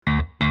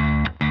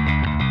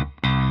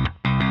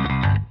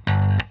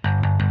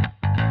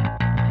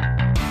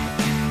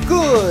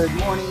Good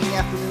morning,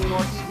 afternoon,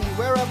 or evening,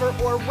 wherever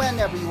or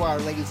whenever you are,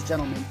 ladies and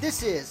gentlemen.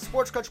 This is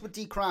Sports Coach with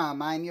D.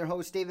 Crom. I'm your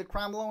host, David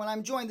Cromwell, and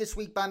I'm joined this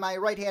week by my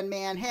right-hand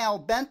man, Hal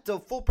Bent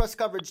of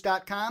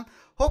FullPressCoverage.com.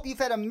 Hope you've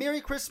had a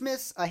Merry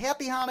Christmas, a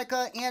Happy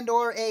Hanukkah, and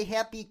or a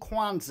Happy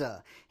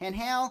Kwanzaa. And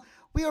Hal,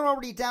 we are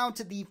already down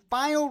to the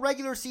final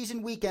regular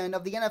season weekend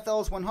of the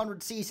NFL's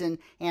 100 season,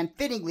 and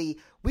fittingly,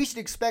 we should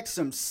expect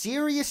some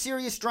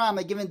serious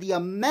drama given the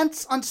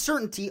immense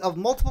uncertainty of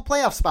multiple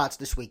playoff spots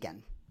this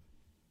weekend.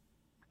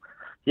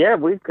 Yeah,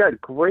 we've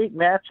got great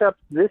matchups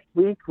this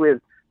week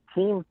with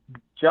teams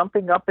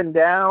jumping up and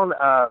down.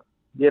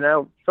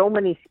 So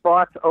many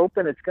spots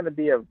open. It's going to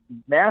be a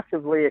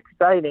massively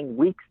exciting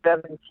Week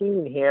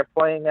 17 here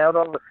playing out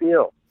on the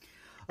field.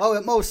 Oh,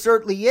 it most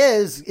certainly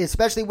is,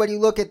 especially when you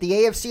look at the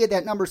AFC at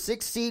that number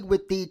 6 seed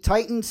with the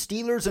Titans,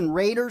 Steelers, and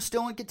Raiders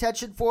still in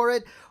contention for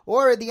it,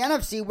 or the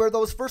NFC where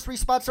those first 3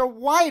 spots are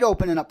wide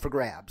open and up for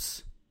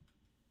grabs.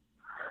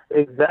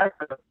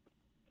 Exactly.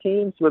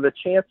 Teams with a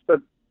chance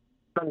to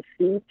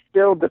seed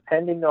still,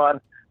 depending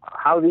on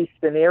how these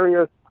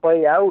scenarios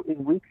play out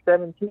in Week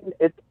 17.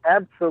 It's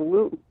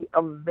absolutely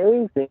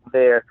amazing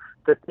there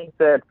to think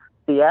that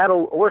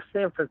Seattle or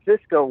San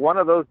Francisco, one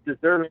of those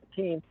deserving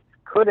teams,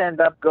 could end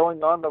up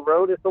going on the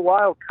road as the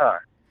wild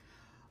card.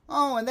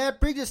 Oh, and that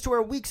brings us to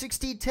our Week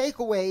 16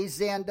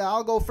 takeaways, and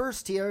I'll go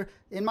first here.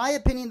 In my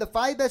opinion, the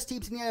 5 best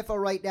teams in the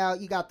NFL right now,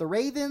 you got the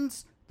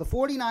Ravens, the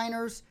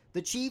 49ers,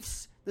 the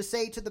Chiefs, the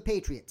Saints, and the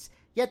Patriots.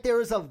 Yet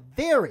there is a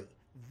very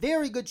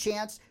good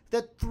chance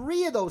that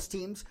 3 of those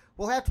teams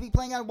will have to be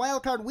playing on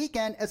Wild Card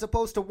Weekend as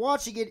opposed to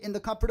watching it in the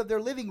comfort of their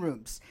living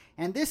rooms.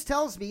 And this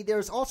tells me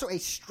there's also a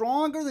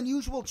stronger than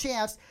usual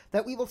chance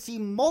that we will see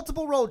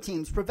multiple road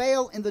teams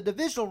prevail in the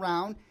divisional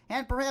round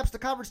and perhaps the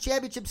conference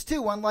championships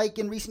too, unlike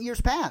in recent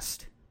years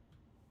past.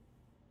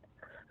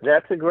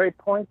 That's a great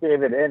point,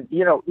 David. And,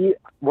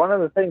 one of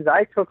the things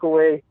I took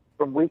away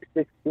from Week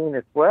 16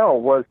 as well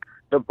was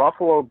the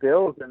Buffalo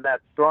Bills and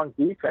that strong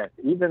defense.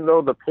 Even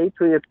though the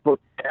Patriots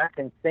look back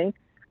and think,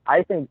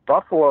 I think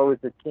Buffalo is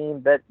a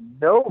team that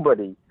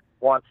nobody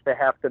wants to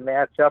have to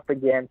match up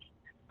against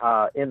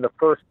in the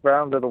first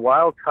round of the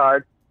wild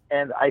card.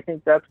 And I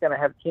think that's going to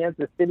have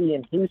Kansas City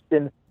and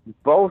Houston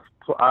both,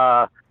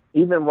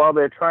 even while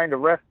they're trying to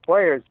rest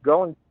players,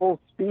 going full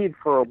speed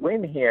for a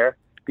win here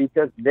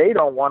because they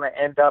don't want to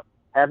end up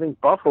having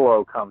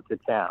Buffalo come to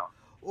town.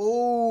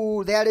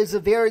 Oh, that is a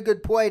very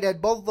good point.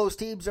 And both of those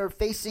teams are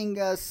facing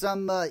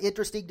some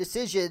interesting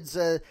decisions,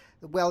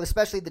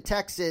 especially the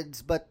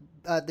Texans, but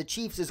the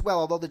Chiefs as well,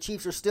 although the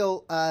Chiefs are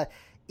still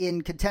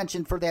in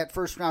contention for that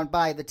first round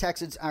bye. The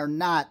Texans are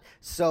not,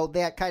 so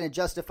that kind of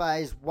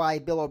justifies why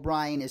Bill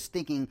O'Brien is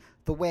thinking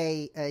the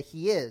way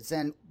he is.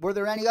 And were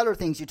there any other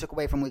things you took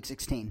away from Week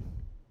 16?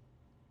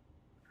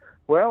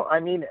 Well, I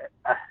mean,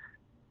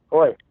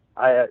 the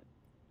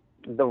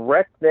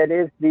wreck that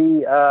is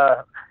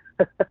the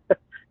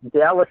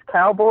Dallas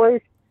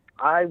Cowboys,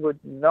 I would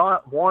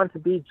not want to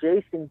be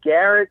Jason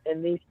Garrett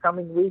in these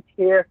coming weeks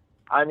here.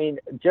 I mean,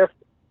 just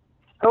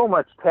so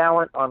much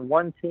talent on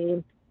one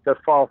team to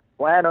fall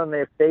flat on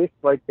their face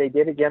like they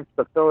did against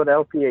the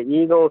Philadelphia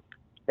Eagles.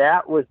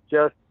 That was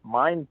just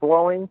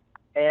mind-blowing.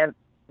 And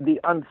the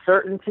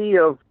uncertainty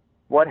of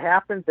what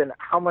happens and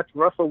how much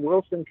Russell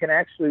Wilson can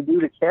actually do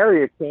to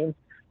carry a team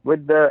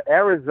with the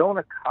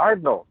Arizona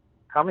Cardinals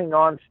coming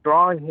on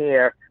strong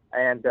here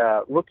and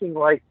looking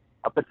like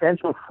a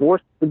potential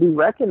force to be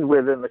reckoned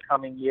with in the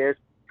coming years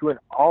to an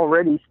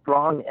already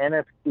strong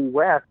NFC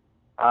West.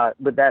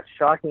 But that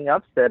shocking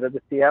upset of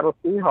the Seattle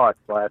Seahawks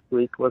last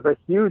week was a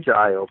huge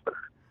eye-opener.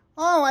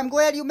 Oh, I'm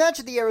glad you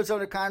mentioned the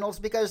Arizona Cardinals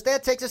because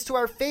that takes us to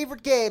our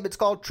favorite game. It's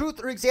called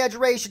Truth or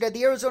Exaggeration, and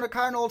the Arizona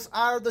Cardinals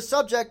are the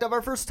subject of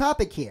our first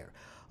topic here.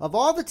 Of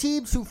all the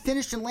teams who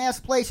finished in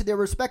last place in their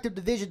respective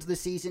divisions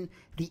this season,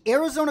 the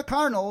Arizona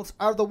Cardinals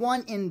are the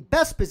one in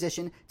best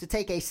position to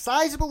take a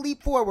sizable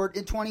leap forward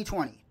in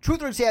 2020.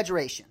 Truth or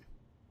exaggeration?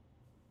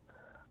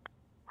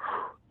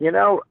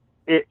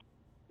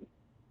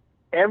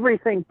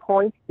 Everything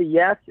points to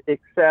yes,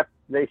 except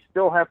they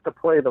still have to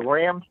play the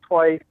Rams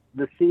twice,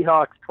 the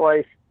Seahawks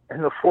twice,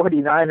 and the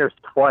 49ers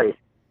twice.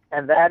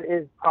 And that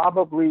is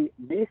probably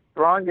the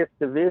strongest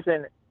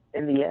division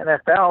in the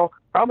NFL,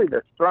 probably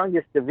the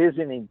strongest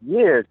division in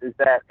years, is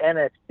that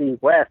NFC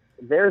West.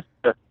 There's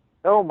just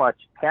so much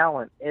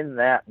talent in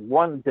that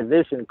one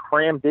division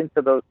crammed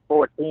into those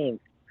 4 teams.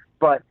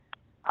 But,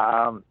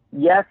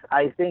 yes,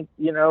 I think,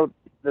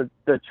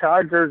 the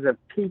Chargers have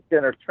peaked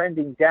and are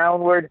trending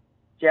downward.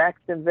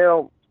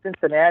 Jacksonville,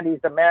 Cincinnati's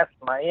a mess.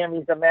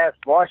 Miami's a mess.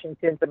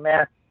 Washington's a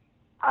mess.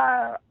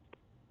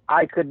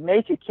 I could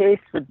make a case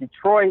for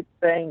Detroit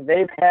saying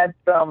they've had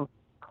some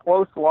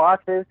close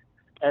losses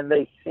and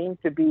they seem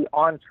to be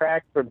on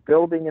track for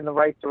building in the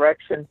right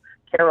direction.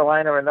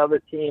 Carolina, another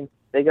team,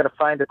 they got to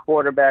find a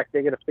quarterback.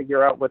 They got to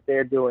figure out what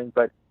they're doing.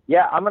 But,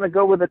 yeah, I'm going to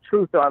go with the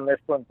truth on this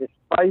one.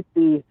 Despite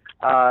the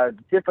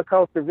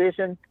difficult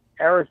division,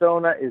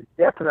 Arizona is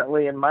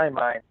definitely, in my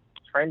mind,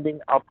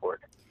 trending upward.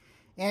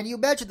 And you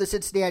mentioned the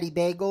Cincinnati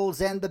Bengals,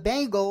 and the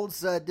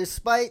Bengals,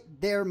 despite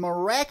their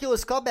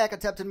miraculous comeback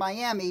attempt in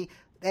Miami,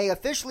 they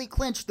officially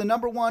clinched the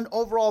number 1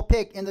 overall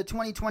pick in the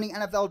 2020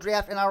 NFL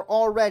Draft and are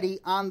already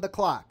on the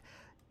clock.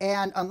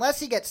 And unless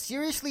he gets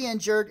seriously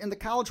injured in the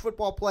college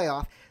football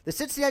playoff, the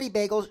Cincinnati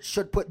Bengals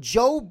should put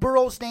Joe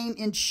Burrow's name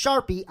in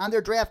Sharpie on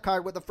their draft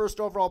card with the first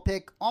overall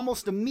pick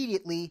almost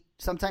immediately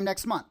sometime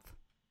next month.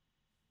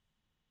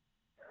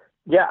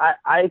 Yeah,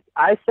 I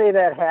say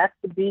that has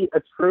to be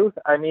a truth.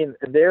 I mean,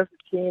 there's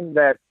a team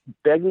that's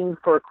begging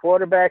for a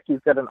quarterback.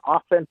 You've got an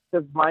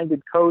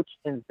offensive-minded coach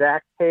in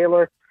Zach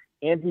Taylor.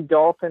 Andy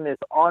Dalton is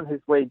on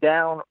his way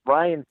down.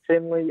 Ryan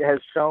Finley has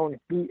shown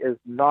he is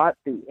not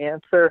the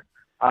answer.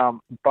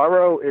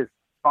 Burrow is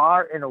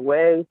far and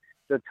away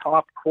the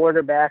top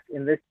quarterback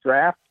in this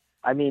draft.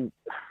 I mean,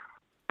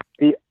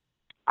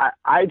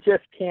 I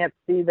just can't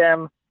see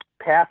them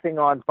passing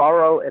on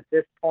Burrow at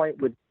this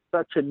point with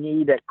such a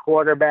need at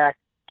quarterback.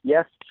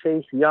 Yes,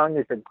 Chase Young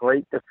is a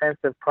great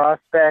defensive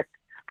prospect,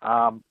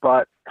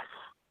 but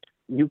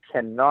you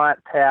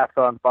cannot pass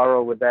on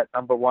Burrow with that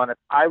number 1. If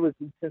I was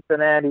in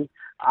Cincinnati,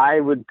 I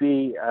would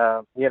be,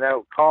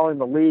 calling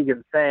the league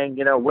and saying,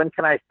 when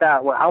can I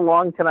start? Well, how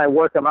long can I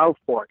work him out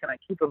for? Can I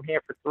keep him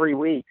here for 3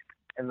 weeks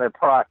in the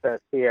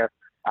process here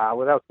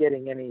without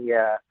getting any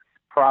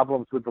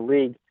problems with the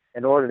league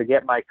in order to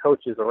get my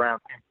coaches around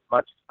him as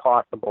much as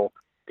possible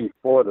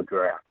before the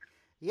draft?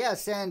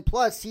 Yes, and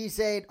plus he's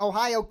an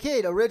Ohio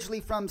kid, originally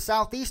from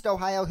Southeast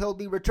Ohio. He'll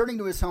be returning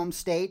to his home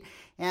state,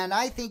 and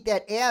I think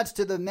that adds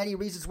to the many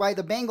reasons why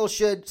the Bengals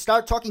should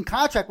start talking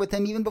contract with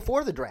him even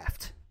before the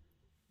draft.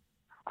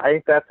 I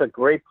think that's a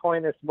great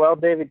point as well,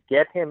 David.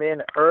 Get him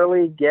in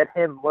early, get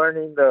him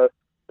learning the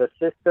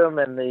system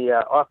and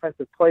the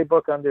offensive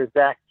playbook under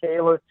Zach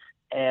Taylor,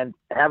 and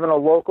having a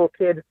local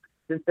kid.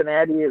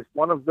 Cincinnati is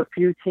one of the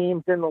few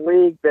teams in the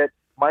league that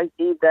might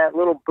need that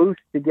little boost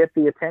to get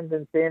the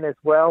attendance in as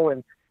well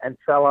and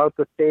sell out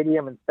the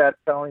stadium and start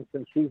selling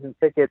some season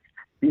tickets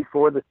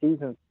before the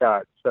season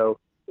starts. So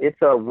it's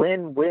a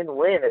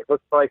win-win-win, it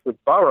looks like, with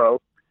Burrow.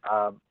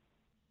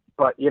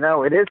 But,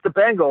 it is the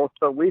Bengals,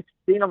 so we've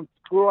seen them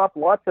screw up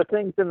lots of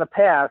things in the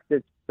past.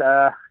 It's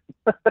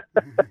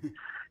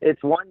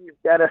it's one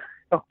you've got to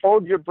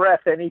hold your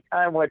breath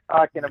anytime we're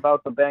talking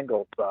about the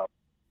Bengals. So.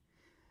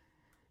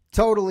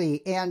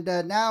 Totally. And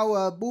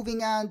now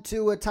moving on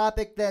to a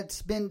topic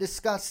that's been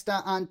discussed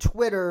on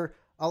Twitter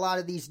a lot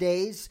of these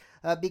days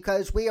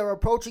because we are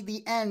approaching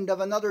the end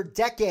of another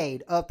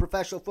decade of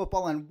professional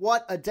football, and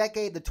what a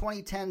decade the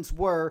 2010s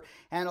were.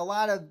 And a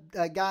lot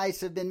of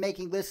guys have been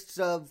making lists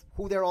of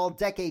who their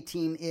all-decade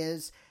team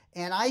is.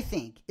 And I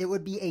think it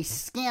would be a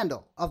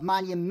scandal of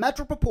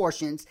monumental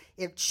proportions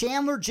if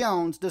Chandler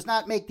Jones does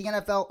not make the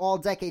NFL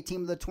all-decade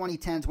team of the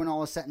 2010s when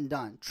all is said and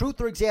done.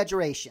 Truth or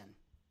exaggeration?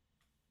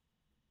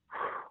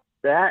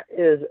 That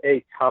is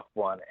a tough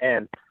one.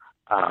 And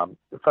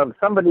from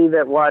somebody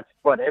that watched,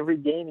 every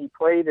game he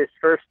played his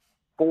first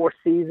 4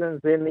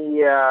 seasons in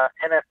the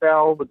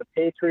NFL with the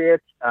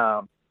Patriots,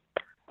 a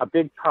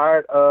big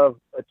part of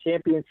a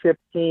championship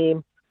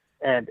team,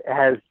 and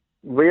has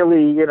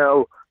really,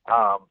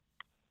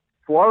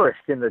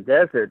 flourished in the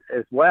desert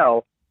as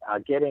well,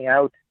 getting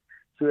out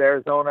to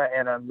Arizona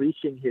and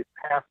unleashing his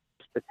past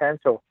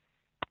potential.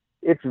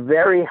 It's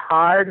very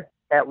hard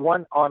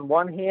on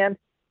one hand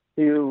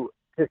to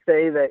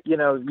say that,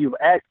 you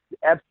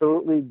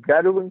absolutely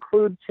got to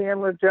include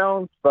Chandler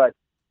Jones, but,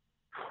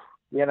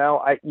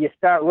 you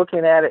start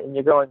looking at it and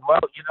you're going,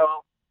 well,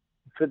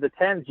 for the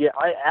 10s,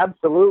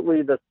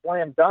 absolutely the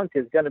slam dunk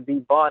is going to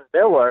be Von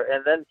Miller.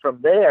 And then from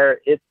there,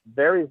 it's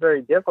very,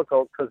 very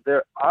difficult because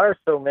there are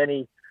so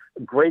many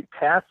great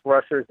pass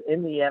rushers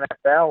in the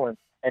NFL,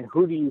 and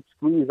who do you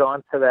squeeze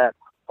onto that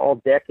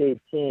all-decade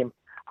team?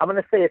 I'm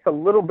going to say it's a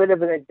little bit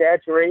of an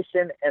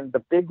exaggeration, and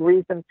the big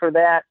reason for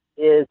that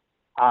is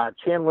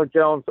Chandler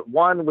Jones,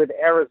 one, with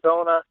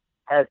Arizona,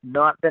 has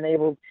not been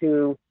able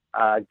to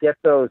get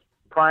those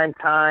prime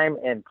time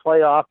and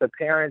playoff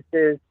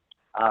appearances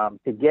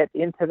to get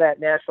into that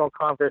national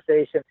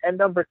conversation. And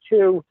number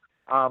 2,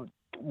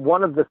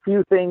 one of the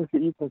few things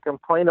that you can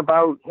complain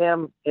about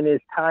him in his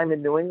time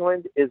in New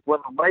England is when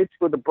the lights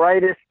were the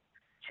brightest,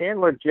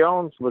 Chandler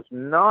Jones was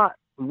not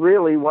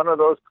really one of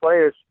those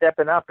players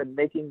stepping up and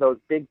making those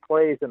big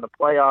plays in the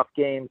playoff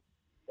games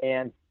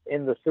and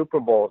in the Super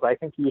Bowls. I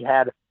think he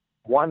had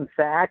 1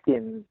 sack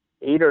in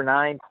 8 or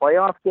 9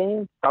 playoff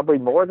games, probably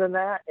more than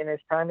that in his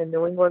time in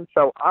New England.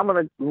 So I'm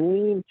going to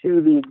lean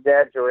to the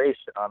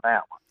exaggeration on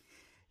that one.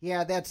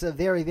 Yeah, that's a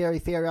very, very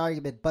fair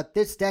argument. But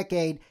this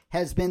decade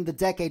has been the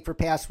decade for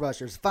pass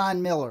rushers.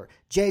 Von Miller,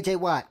 J.J.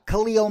 Watt,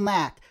 Khalil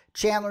Mack,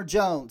 Chandler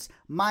Jones,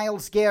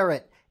 Myles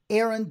Garrett,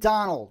 Aaron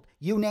Donald,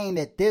 you name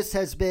it. This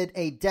has been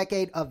a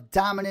decade of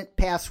dominant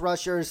pass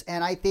rushers,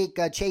 and I think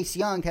Chase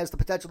Young has the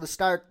potential to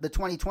start the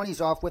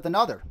 2020s off with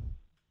another.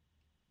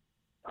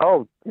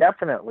 Oh,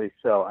 definitely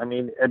so. I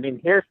mean,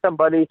 here's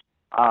somebody,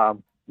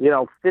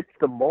 fits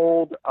the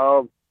mold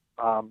of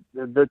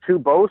the 2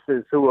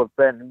 Boses who have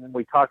been, when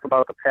we talk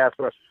about the pass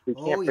rushers, we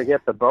can't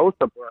forget the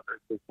Bosa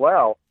brothers as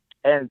well.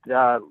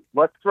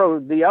 let's throw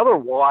the other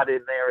Watt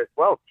in there as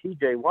well,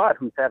 T.J. Watt,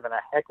 who's having a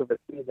heck of a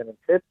season in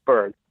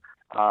Pittsburgh.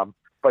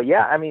 But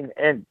yeah, I mean,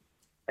 and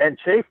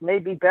Chase may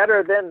be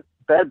better than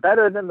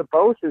the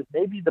Bosa's,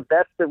 maybe the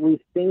best that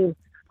we've seen.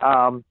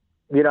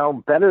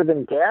 Better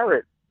than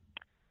Garrett.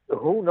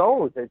 Who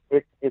knows?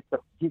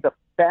 He's a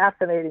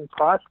fascinating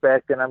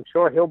prospect, and I'm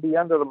sure he'll be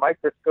under the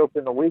microscope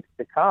in the weeks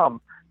to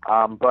come.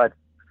 But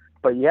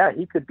yeah,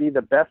 he could be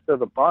the best of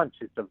the bunch.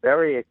 It's a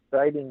very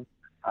exciting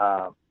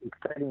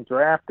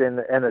draft, and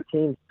the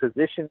team's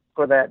positioned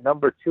for that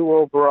number 2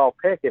 overall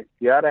pick. It's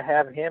got to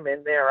have him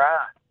in there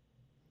on.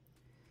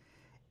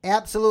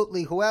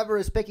 Absolutely. Whoever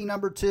is picking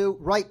number 2,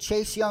 write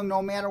Chase Young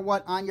no matter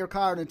what on your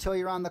card until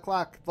you're on the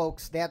clock,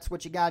 folks. That's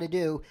what you got to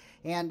do.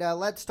 And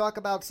let's talk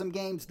about some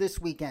games this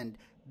weekend.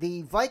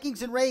 The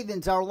Vikings and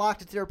Ravens are locked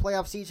into their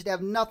playoff season,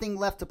 have nothing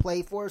left to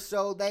play for,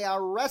 so they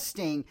are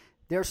resting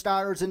their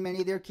starters and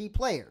many of their key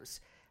players.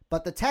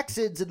 But the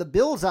Texans and the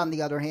Bills, on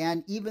the other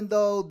hand, even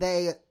though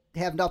they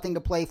have nothing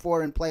to play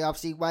for in playoff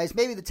seed-wise,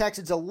 maybe the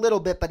Texans a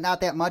little bit, but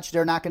not that much.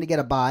 They're not going to get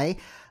a bye.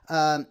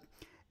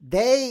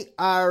 They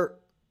are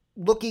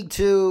looking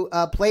to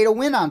play to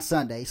win on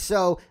Sunday.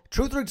 So,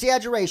 truth or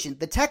exaggeration,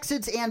 the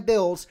Texans and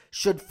Bills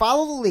should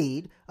follow the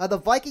lead of the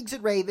Vikings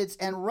and Ravens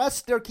and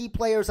rest their key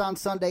players on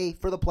Sunday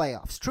for the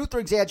playoffs. Truth or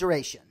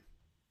exaggeration?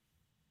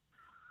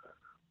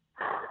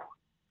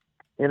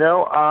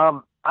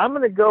 I'm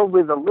going to go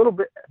with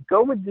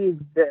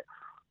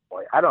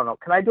I don't know.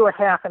 Can I do a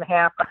half and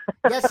half?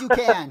 Yes, you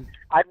can.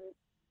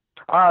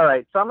 All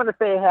right. So I'm going to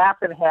say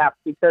half and half,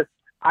 because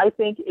I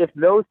think if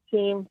those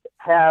teams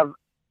have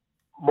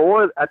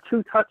a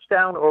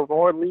 2-touchdown or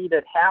more lead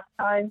at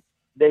halftime,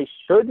 they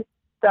should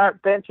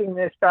start benching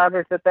their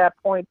starters at that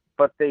point,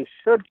 but they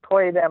should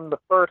play them the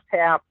first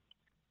half,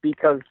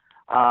 because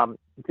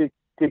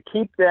to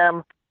keep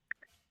that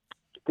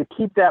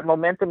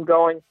momentum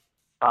going.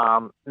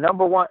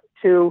 Number 1,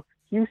 2,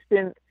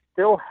 Houston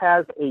still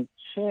has a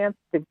chance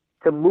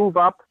to move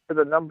up to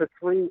the number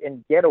 3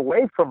 and get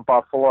away from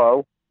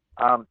Buffalo.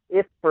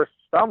 If for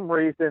some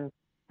reason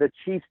the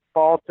Chiefs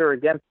falter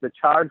against the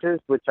Chargers,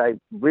 which I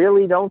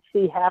really don't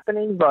see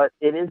happening, but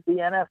it is the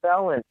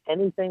NFL and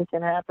anything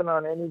can happen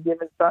on any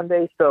given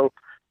Sunday. So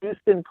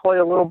Houston play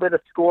a little bit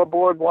of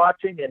scoreboard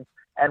watching,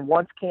 and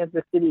once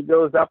Kansas City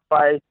goes up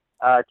by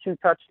 2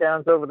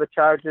 touchdowns over the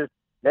Chargers,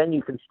 then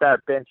you can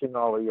start benching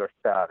all of your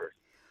starters.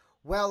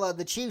 Well,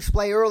 the Chiefs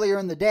play earlier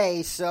in the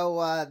day,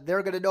 so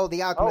they're going to know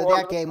the outcome of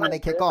that game when they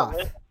kick off.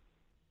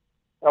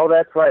 Oh,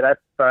 that's right. I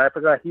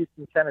forgot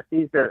Houston,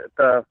 Tennessee's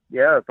the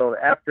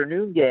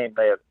afternoon game.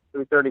 They have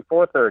 3:30,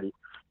 4:30.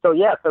 So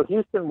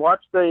Houston,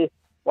 watch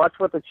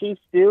what the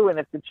Chiefs do, and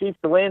if the Chiefs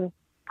win,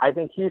 I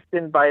think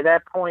Houston by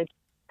that point,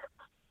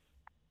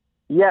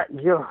 you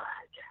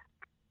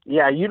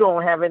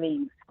don't have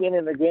any skin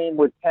in the game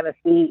with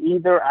Tennessee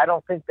either. I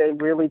don't think they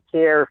really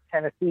care if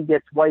Tennessee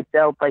gets wiped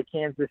out by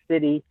Kansas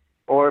City,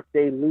 or if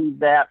they leave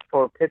that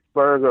for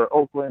Pittsburgh or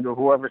Oakland or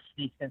whoever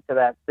sneaks into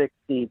that 6th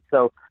seed.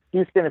 So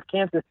Houston, if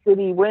Kansas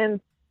City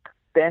wins,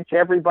 bench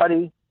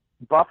everybody.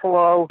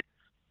 Buffalo,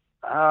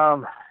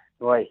 again,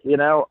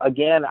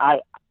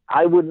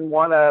 I would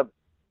want to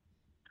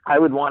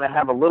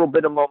have a little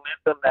bit of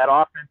momentum. That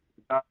offense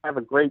did not have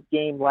a great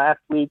game last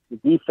week. The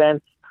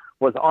defense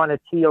was on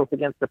its heels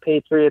against the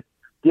Patriots.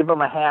 Give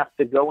them a half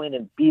to go in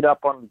and beat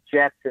up on the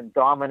Jets and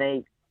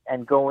dominate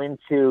and go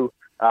into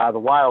the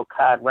wild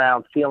card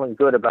round feeling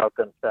good about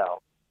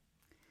themselves.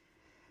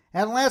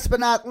 And last but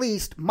not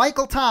least,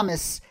 Michael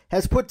Thomas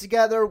has put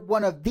together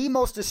one of the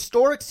most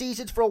historic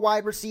seasons for a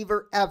wide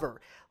receiver ever.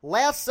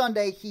 Last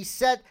Sunday, he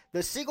set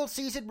the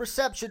single-season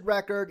reception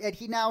record, and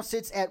he now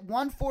sits at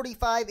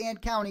 145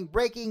 and counting,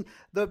 breaking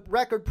the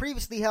record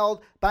previously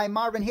held by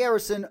Marvin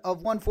Harrison of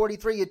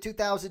 143 in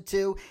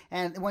 2002.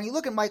 And when you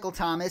look at Michael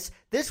Thomas,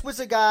 this was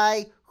a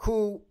guy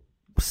who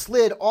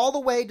slid all the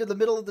way to the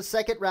middle of the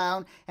second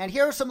round, and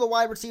here are some of the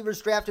wide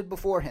receivers drafted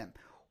before him.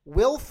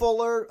 Will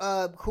Fuller,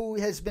 who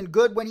has been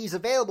good when he's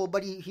available,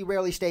 but he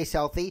rarely stays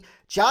healthy.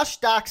 Josh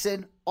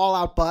Doctson,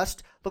 all-out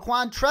bust.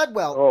 Laquan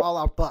Treadwell,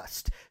 all-out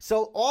bust.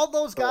 So all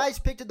those guys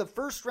picked in the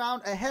first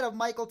round ahead of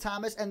Michael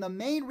Thomas, and the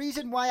main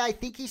reason why I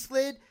think he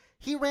slid,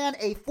 he ran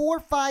a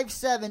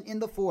 4.57 in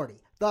the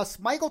 40. Thus,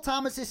 Michael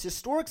Thomas's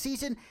historic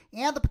season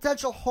and the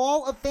potential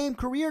Hall of Fame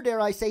career,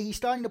 dare I say, he's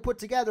starting to put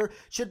together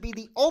should be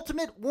the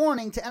ultimate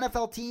warning to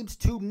NFL teams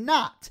to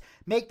not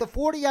make the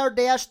 40-yard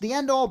dash the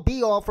end-all,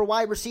 be-all for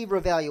wide receiver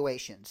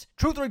evaluations.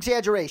 Truth or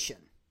exaggeration?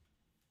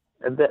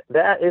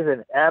 That is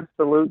an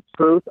absolute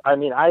truth. I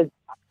mean, I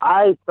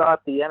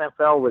thought the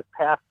NFL was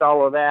past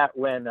all of that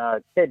when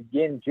Ted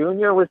Ginn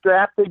Jr. was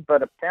drafted,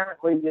 but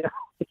apparently,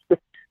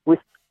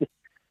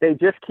 they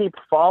just keep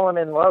falling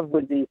in love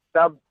with these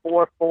sub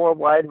 4.4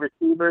 wide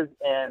receivers,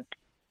 and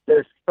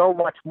there's so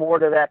much more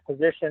to that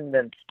position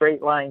than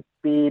straight line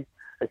speed,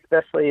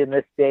 especially in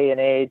this day and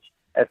age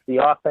as the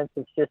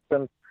offensive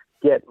systems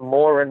get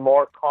more and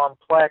more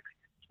complex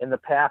in the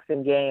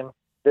passing game.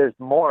 There's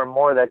more and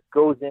more that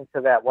goes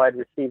into that wide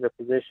receiver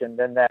position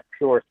than that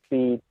pure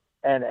speed.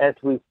 And as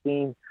we've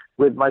seen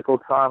with Michael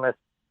Thomas,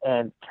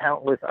 and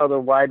countless other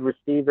wide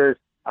receivers.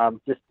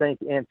 Just think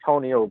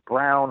Antonio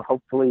Brown.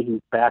 Hopefully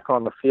he's back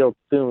on the field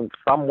soon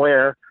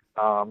somewhere.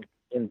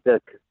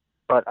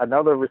 But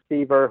another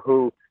receiver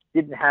who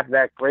didn't have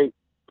that great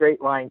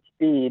straight line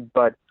speed,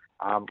 but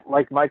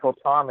like Michael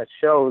Thomas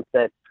shows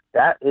that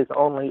is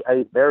only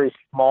a very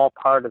small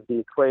part of the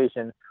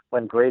equation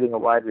when grading a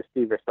wide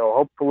receiver. So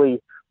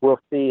hopefully we'll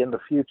see in the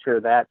future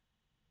that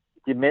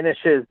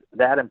diminishes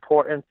that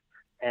importance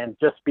and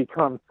just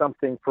becomes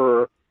something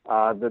for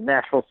the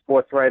national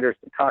sports writers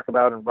to talk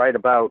about and write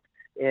about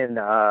in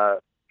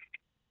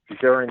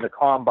during the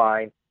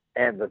combine,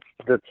 and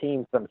the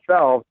teams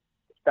themselves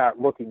start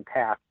looking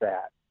past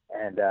that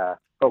and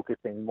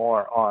focusing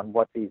more on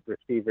what these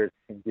receivers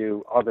can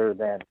do other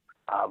than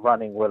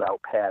running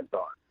without pads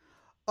on.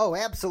 Oh,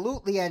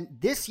 absolutely. And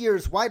this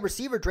year's wide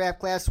receiver draft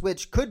class,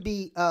 which could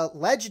be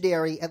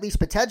legendary, at least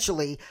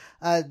potentially,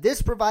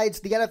 this provides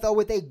the NFL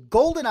with a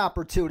golden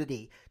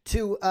opportunity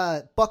to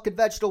buck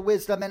conventional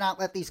wisdom and not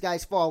let these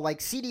guys fall. Like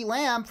CeeDee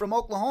Lamb from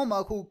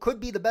Oklahoma, who could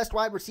be the best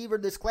wide receiver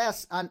in this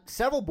class on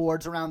several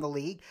boards around the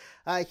league.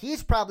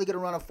 He's probably going to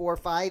run a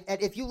 4.5.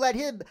 And if you let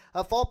him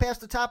fall past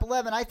the top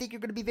 11, I think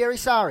you're going to be very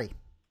sorry.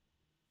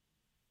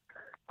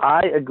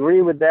 I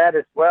agree with that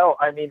as well.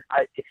 I mean,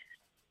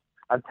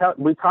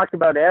 we talked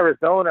about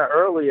Arizona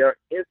earlier.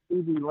 Is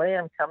CeeDee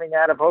Lamb coming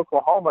out of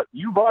Oklahoma?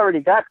 You've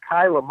already got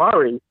Kyler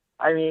Murray.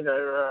 I mean,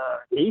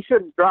 he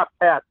shouldn't drop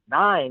past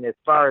 9 as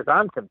far as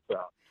I'm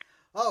concerned.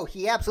 Oh,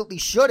 he absolutely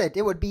shouldn't.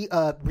 It would be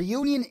a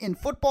reunion in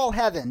football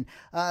heaven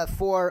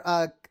for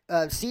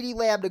CeeDee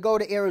Lamb to go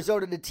to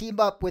Arizona to team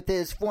up with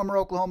his former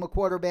Oklahoma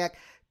quarterback,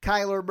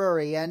 Kyler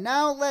Murray. And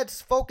now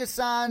let's focus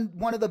on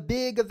one of the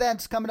big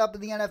events coming up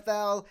in the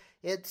NFL.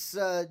 It's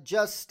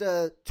just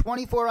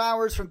 24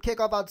 hours from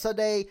kickoff on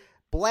Sunday,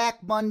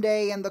 Black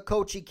Monday, and the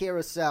coaching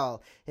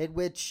carousel, in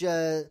which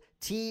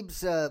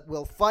teams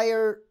will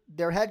fire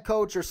their head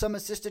coach or some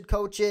assistant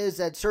coaches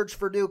and search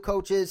for new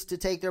coaches to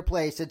take their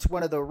place. It's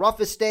one of the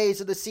roughest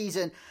days of the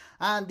season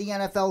on the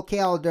NFL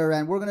calendar,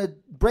 and we're going to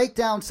break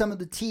down some of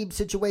the team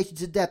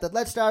situations in depth. But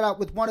let's start out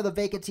with one of the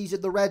vacancies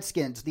of the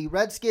Redskins. The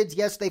Redskins,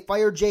 yes, they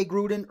fired Jay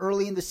Gruden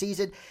early in the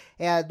season,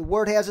 and the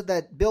word has it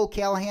that Bill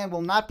Callahan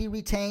will not be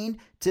retained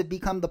to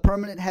become the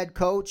permanent head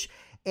coach.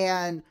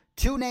 And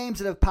two names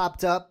that have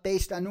popped up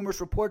based on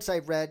numerous reports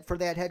I've read for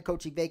that head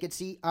coaching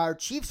vacancy are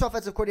Chiefs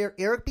offensive coordinator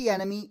Eric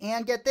Bieniemy,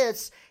 and get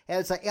this,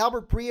 as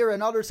Albert Breer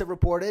and others have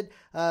reported,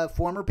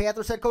 former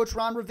Panthers head coach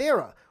Ron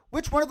Rivera.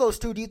 Which one of those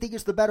two do you think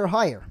is the better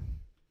hire?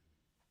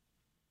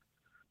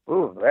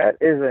 Ooh, that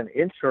is an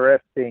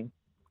interesting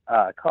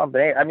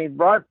combination. I mean,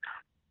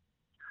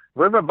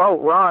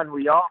 Riverboat Ron,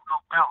 we all know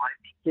well. I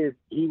think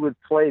he would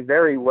play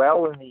very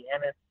well in the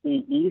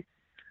NFC East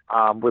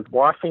with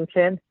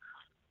Washington.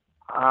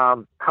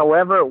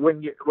 However,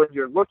 when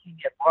you're looking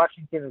at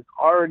Washington has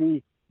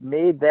already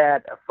made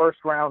that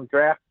first-round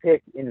draft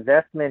pick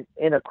investment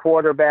in a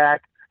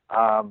quarterback,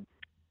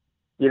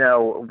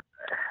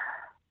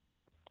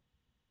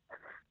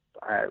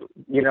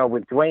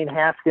 with Dwayne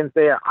Haskins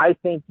there, I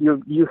think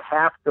you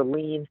have to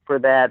lean for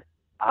that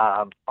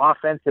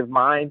offensive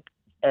mind.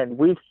 And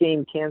we've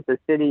seen Kansas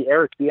City,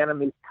 Eric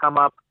Bieniemy come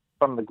up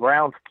from the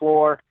ground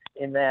floor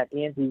in that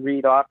Andy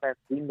Reid offense.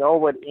 We know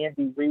what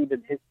Andy Reid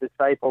and his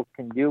disciples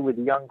can do with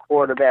young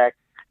quarterbacks.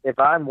 If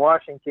I'm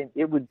Washington,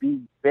 it would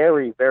be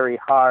very, very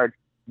hard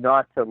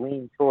not to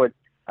lean towards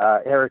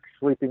Eric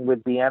sleeping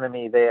with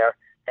Bieniemy there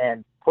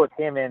and put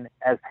him in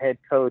as head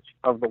coach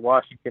of the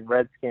Washington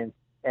Redskins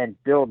and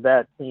build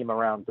that team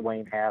around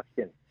Dwayne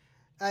Haskins.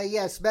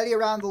 Yes, many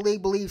around the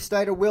league believe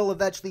Snyder will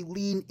eventually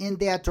lean in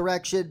that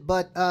direction,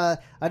 but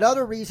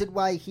another reason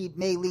why he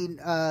may lean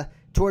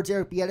towards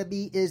Eric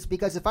Bieniemy is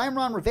because if I'm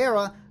Ron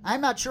Rivera, I'm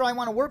not sure I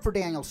want to work for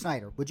Daniel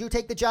Snyder. Would you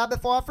take the job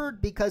if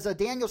offered? Because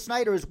Daniel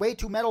Snyder is way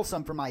too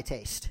meddlesome for my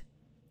taste.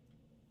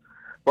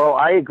 Well,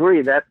 I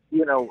agree. That's,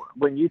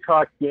 when you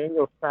talk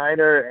Daniel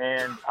Snyder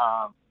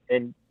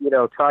and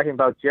talking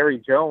about Jerry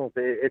Jones,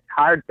 it's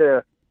hard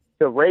to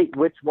rate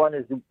which one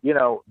is,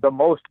 the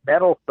most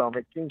meddlesome.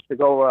 It seems to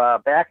go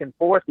back and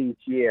forth each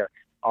year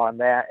on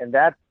that, and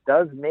that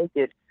does make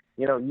it,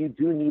 you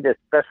do need a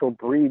special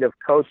breed of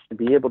coach to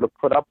be able to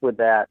put up with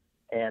that.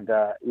 And,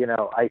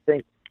 I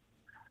think,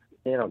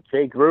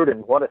 Jay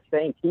Gruden, what a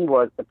saint he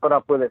was to put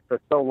up with it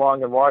for so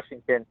long in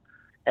Washington.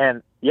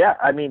 And, yeah,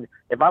 I mean,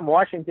 if I'm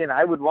Washington,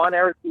 I would want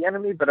Eric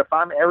Bieniemy, but if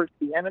I'm Eric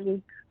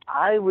Bieniemy,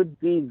 I would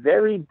be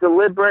very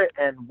deliberate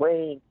and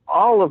weighing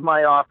all of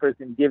my offers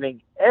and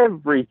giving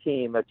every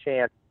team a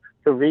chance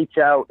to reach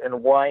out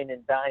and wine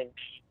and dine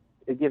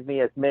to give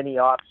me as many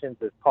options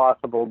as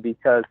possible,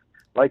 because,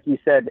 like you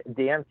said,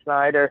 Dan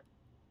Snyder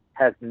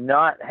does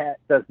not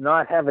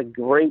have a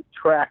great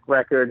track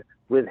record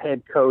with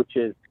head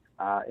coaches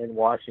in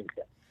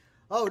Washington.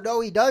 Oh,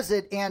 no, he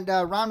doesn't. And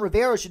Ron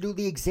Rivera should do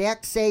the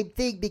exact same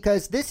thing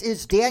because this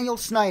is Daniel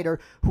Snyder,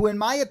 who, in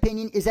my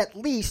opinion, is at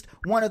least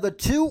one of the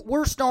two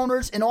worst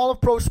owners in all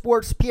of pro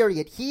sports,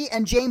 period. He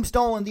and James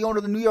Dolan, the owner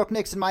of the New York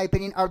Knicks, in my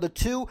opinion, are the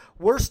two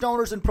worst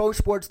owners in pro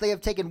sports. They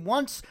have taken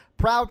once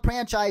proud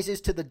franchises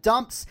to the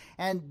dumps,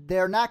 and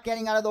they're not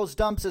getting out of those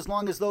dumps as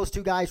long as those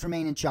two guys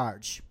remain in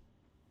charge.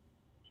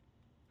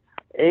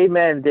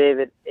 Amen,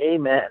 David.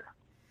 Amen.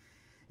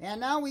 And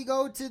now we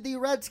go to the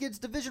Redskins'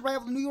 division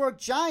rival, the New York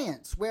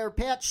Giants, where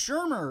Pat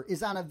Shurmur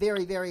is on a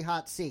very, very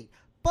hot seat.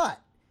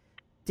 But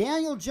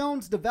Daniel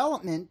Jones'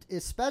 development,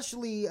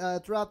 especially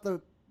throughout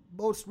the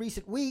most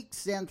recent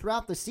weeks and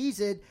throughout the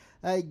season,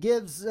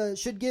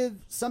 should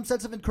give some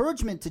sense of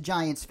encouragement to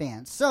Giants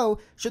fans. So,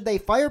 should they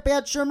fire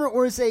Pat Shurmur,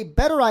 or is it a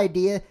better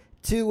idea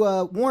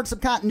to warrant some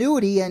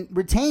continuity and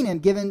retain him,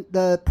 given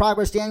the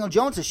progress Daniel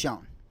Jones has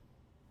shown?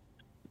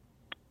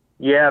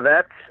 Yeah,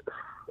 that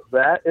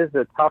is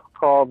a tough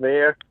call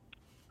there.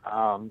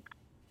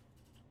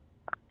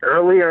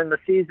 Earlier in the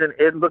season,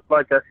 it looked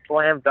like a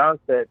slam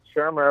dunk that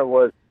Shurmur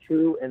was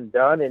 2 and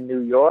done in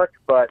New York.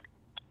 But,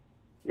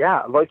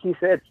 yeah, like you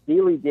said,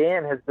 Steely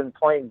Dan has been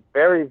playing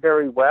very,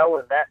 very well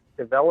in that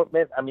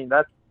development. I mean,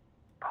 that's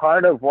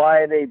part of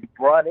why they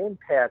brought in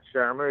Pat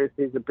Shurmur, is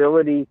his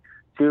ability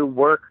to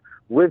work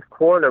with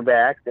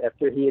quarterbacks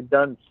after he had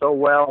done so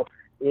well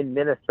in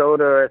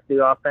Minnesota as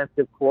the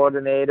offensive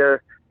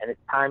coordinator and his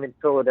time in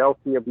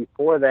Philadelphia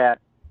before that.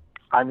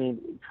 I mean,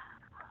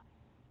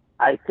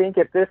 I think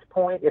at this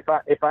point, if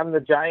I'm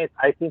the Giants,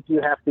 I think you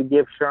have to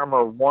give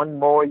Shurmur one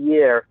more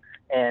year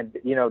and,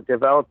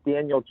 develop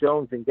Daniel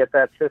Jones and get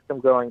that system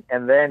going.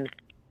 And then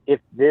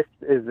if this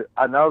is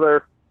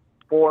another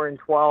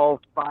 4-12,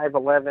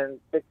 5-11,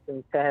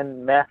 6-10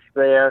 mess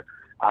there,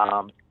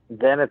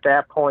 then at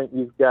that point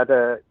you've got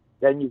to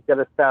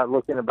start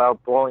looking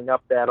about blowing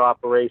up that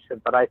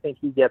operation. But I think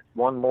he gets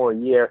one more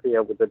year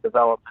here with the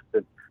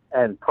development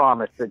and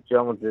promise that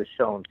Jones has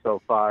shown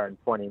so far in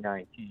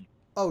 2019.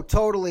 Oh,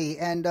 totally.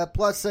 And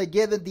plus,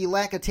 given the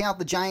lack of talent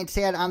the Giants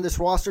had on this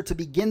roster to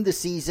begin the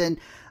season,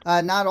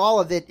 not all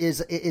of it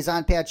is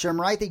on Pat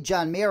Shurmur. I think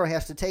John Mara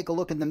has to take a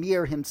look in the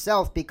mirror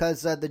himself,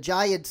 because the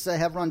Giants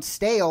have run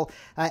stale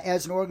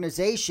as an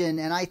organization,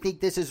 and I think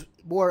this is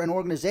more an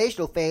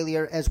organizational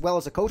failure as well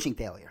as a coaching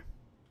failure.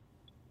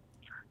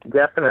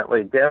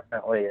 Definitely.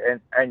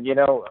 And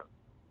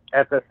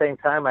at the same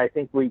time, I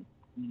think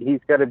he's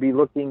got to be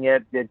looking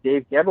at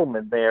Dave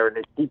Gettleman there, and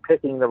is he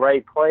picking the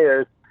right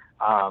players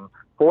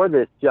for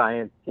this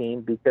Giants team,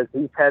 because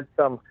he's had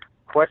some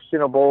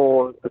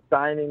questionable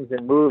signings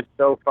and moves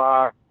so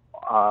far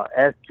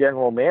as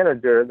general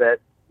manager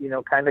that,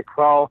 kind of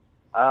call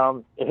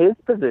his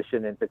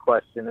position into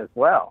question as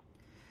well.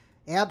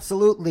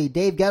 Absolutely.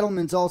 Dave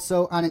Gettleman's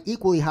also on an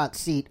equally hot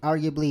seat,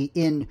 arguably,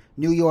 in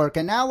New York.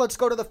 And now let's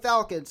go to the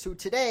Falcons, who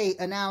today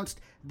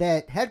announced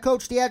that head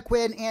coach Dan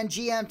Quinn and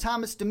GM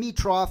Thomas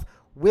Dimitroff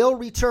will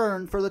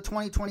return for the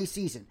 2020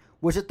 season.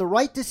 Was it the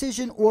right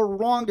decision or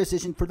wrong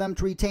decision for them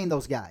to retain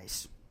those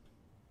guys?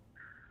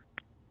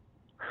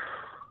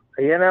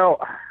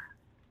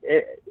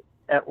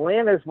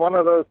 Atlanta's one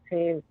of those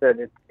teams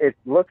that it's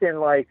looking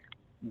like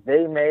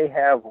they may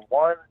have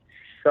one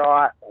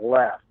shot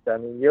left. I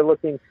mean, you're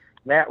looking,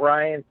 Matt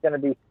Ryan's going to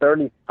be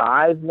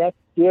 35 next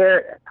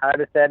year. As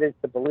hard as that is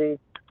to believe.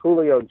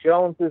 Julio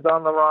Jones is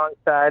on the wrong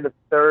side of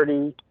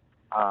 30.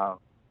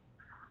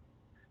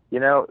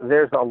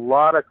 There's a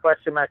lot of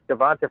question marks.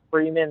 Devonta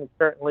Freeman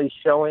certainly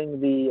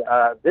showing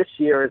this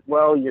year as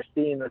well. You're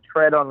seeing the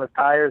tread on the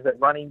tires at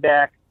running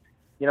back.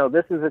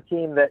 This is a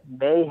team that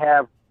may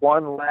have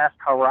one last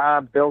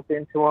hurrah built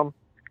into them.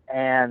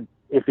 And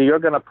if you're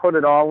going to put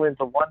it all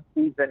into one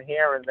season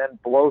here and then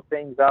blow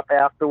things up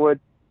afterwards,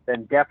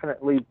 then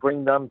definitely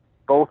bring them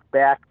both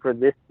back for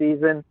this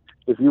season.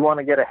 If you want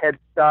to get a head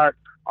start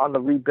on the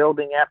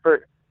rebuilding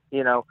effort,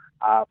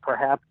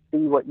 perhaps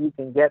see what you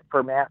can get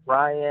for Matt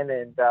Ryan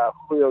and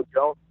Julio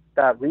Jones,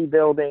 start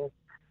rebuilding,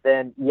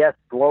 then yes,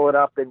 blow it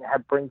up and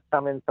bring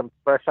some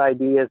fresh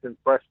ideas and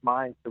fresh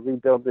minds to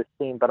rebuild this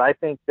team. But I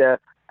think that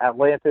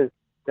Atlanta's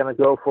going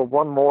to go for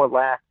one more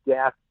last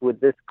gasp with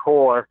this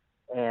core,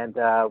 and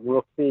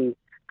we'll see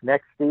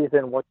next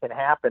season what can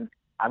happen.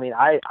 I mean,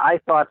 I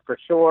thought for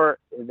sure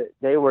that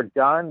they were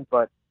done,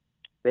 but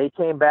they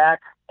came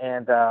back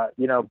and,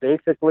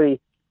 basically,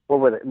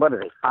 what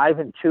are they,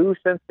 5-2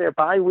 since their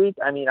bye week?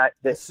 I mean,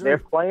 they're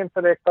playing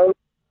for their coach.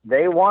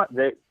 They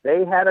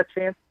had a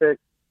chance to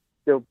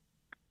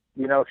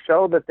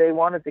show that they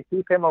wanted to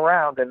keep him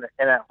around, and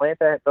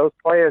Atlanta, those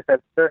players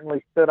have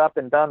certainly stood up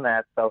and done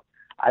that. So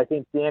I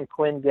think Dan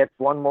Quinn gets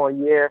one more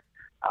year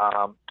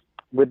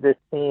with this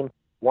team,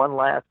 one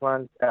last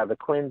run. The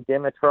Quinn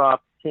Dimitroff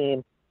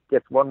team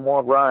gets one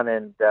more run,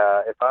 and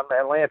if I'm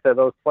Atlanta,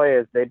 those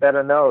players, they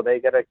better know they're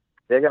going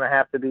to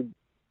have to be.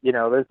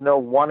 There's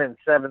no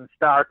 1-7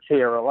 starts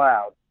here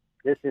allowed.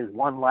 This is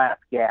one last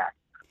gap.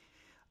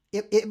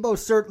 It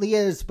most certainly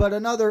is, but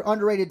another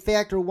underrated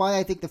factor why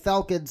I think the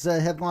Falcons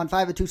have gone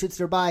 5-2 since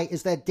their bye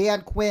is that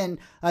Dan Quinn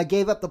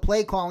gave up the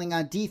play calling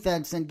on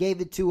defense and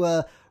gave it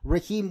to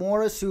Raheem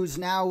Morris, who's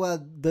now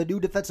the new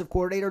defensive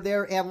coordinator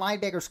there, and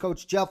linebackers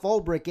coach Jeff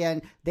Ulbrich,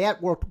 and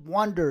that worked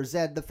wonders.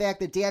 And the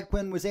fact that Dan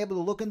Quinn was able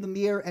to look in the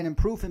mirror and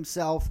improve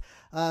himself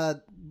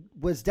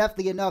was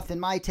definitely enough, in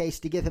my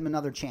taste, to give him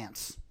another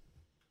chance.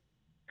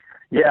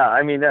 Yeah,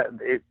 I mean,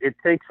 it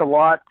takes a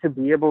lot to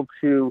be able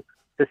to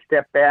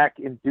step back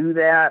and do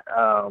that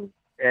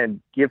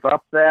and give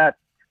up that.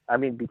 I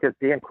mean, because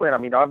Dan Quinn, I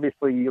mean,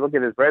 obviously you look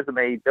at his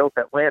resume, he built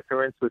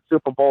Atlanta into a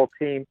Super Bowl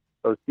team,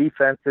 those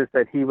defenses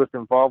that he was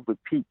involved with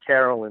Pete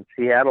Carroll in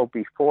Seattle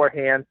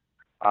beforehand.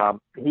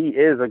 He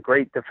is a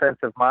great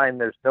defensive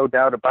mind. There's no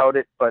doubt about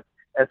it. But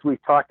as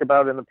we've talked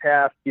about in the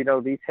past, you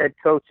know, these head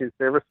coaches,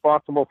 they're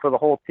responsible for the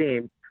whole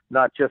team,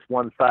 not just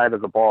one side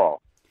of the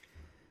ball.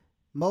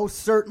 Most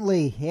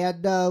certainly.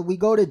 And we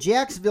go to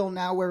Jacksonville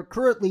now, where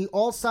currently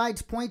all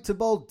sides point to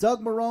both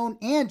Doug Marrone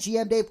and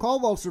GM Dave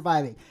Caldwell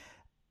surviving.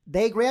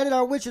 They granted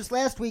our wishes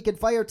last week and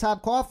fired Tom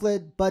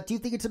Coughlin, but do you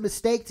think it's a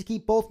mistake to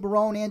keep both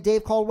Marrone and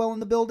Dave Caldwell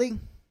in the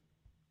building?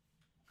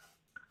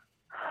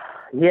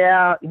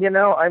 Yeah, you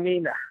know, I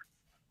mean,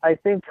 I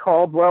think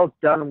Caldwell's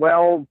done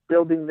well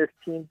building this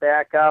team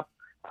back up.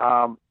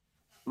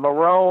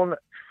 Marrone,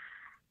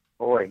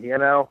 boy, you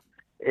know,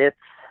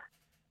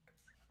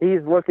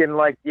 he's looking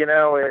like, you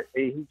know,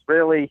 he's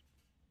really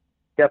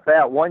got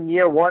that 1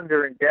 year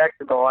wonder in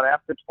Jacksonville. And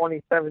after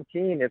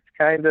 2017, it's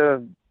kind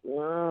of,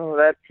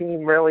 that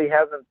team really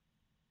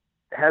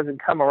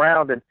hasn't come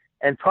around.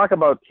 And talk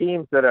about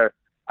teams that are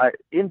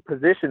in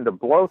position to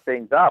blow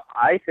things up.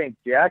 I think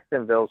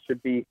Jacksonville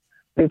should be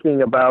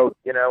thinking about,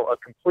 you know, a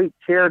complete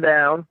tear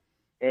down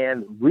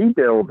and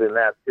rebuild in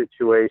that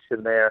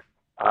situation there.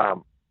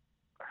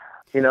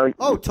 You know,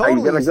 totally. Are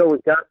you going to go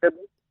with Johnson?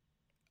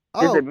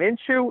 Is it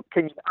Minshew?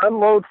 Can you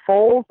unload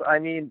Foles? I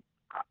mean,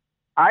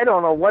 I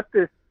don't know what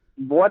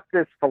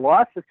this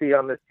philosophy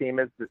on this team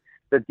is.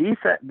 The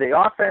defense, the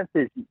offense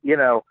is, you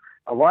know,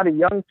 a lot of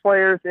young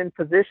players in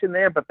position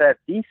there, but that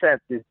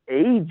defense is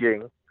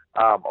aging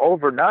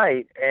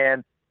overnight,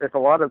 and there's a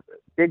lot of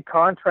big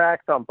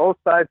contracts on both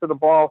sides of the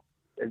ball.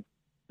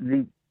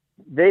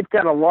 They've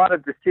got a lot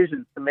of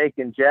decisions to make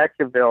in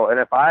Jacksonville, and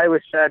if I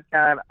was Shad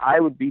Khan,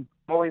 I would be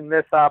pulling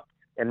this up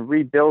and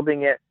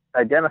rebuilding it,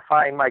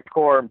 identifying my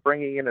core and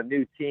bringing in a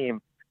new team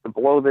to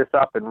blow this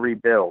up and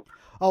rebuild.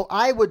 Oh,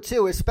 I would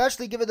too,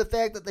 especially given the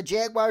fact that the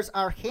Jaguars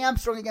are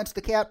hamstrung against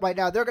the cap right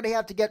now. They're going to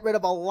have to get rid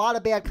of a lot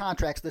of bad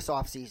contracts this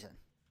offseason.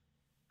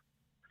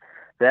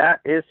 That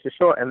is for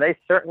sure, and they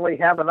certainly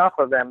have enough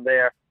of them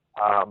there.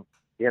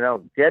 You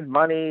know, dead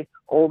money,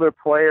 older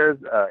players,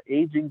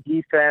 aging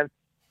defense,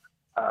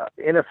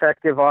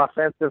 ineffective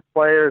offensive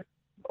players,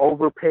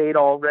 overpaid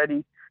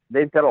already.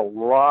 They've got a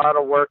lot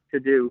of work to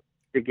do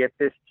to get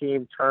this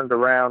team turned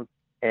around.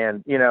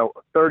 And, you know,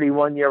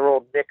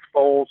 31-year-old Nick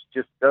Foles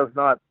just does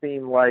not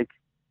seem like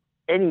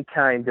any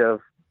kind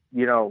of,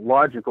 you know,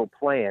 logical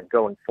plan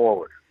going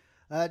forward.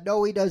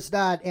 No, he does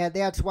not, and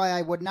that's why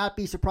I would not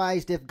be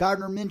surprised if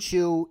Gardner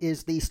Minshew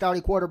is the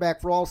starting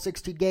quarterback for all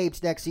 16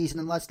 games next season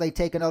unless they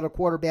take another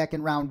quarterback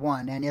in round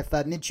one. And if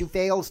Minshew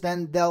fails,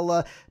 then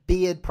they'll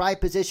be in prime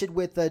position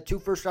with 2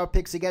 first-round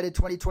picks again in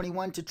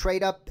 2021 to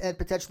trade up and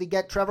potentially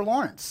get Trevor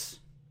Lawrence.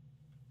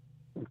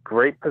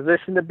 Great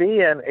position to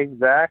be in,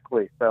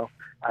 exactly. So,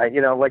 you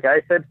know, like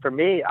I said, for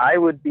me, I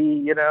would be,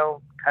 you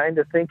know, kind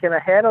of thinking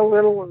ahead a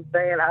little and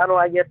saying, how do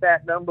I get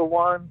that number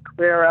one,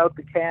 clear out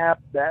the cap?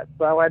 That's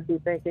how I'd be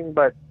thinking.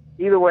 But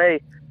either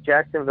way,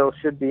 Jacksonville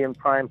should be in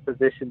prime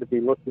position to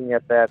be looking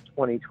at that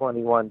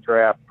 2021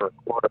 draft for a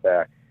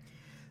quarterback.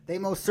 They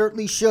most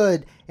certainly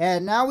should.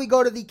 And now we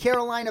go to the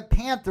Carolina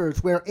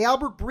Panthers, where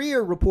Albert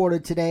Breer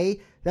reported today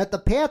that the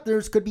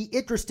Panthers could be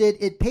interested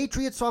in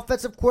Patriots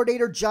offensive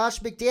coordinator Josh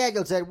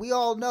McDaniels. And we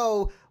all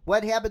know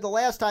what happened the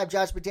last time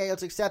Josh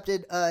McDaniels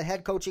accepted a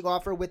head coaching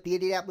offer with the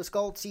Indianapolis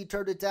Colts. He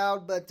turned it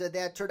down, but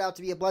that turned out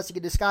to be a blessing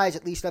in disguise,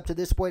 at least up to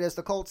this point, as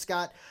the Colts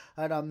got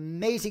an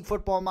amazing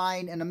football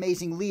mind, an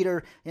amazing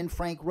leader in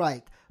Frank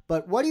Reich.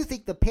 But what do you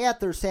think the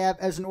Panthers have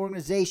as an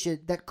organization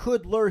that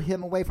could lure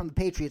him away from the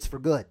Patriots for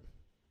good?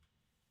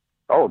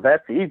 Oh,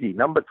 that's easy.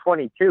 Number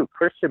 22,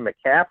 Christian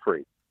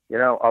McCaffrey. You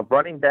know, a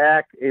running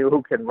back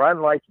who can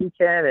run like he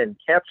can and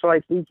catch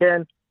like he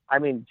can. I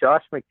mean,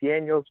 Josh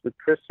McDaniels with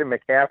Christian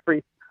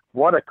McCaffrey,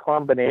 what a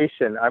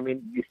combination. I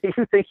mean, you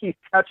think he's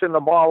touching the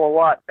ball a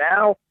lot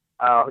now?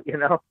 You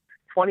know,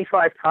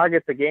 25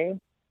 targets a game.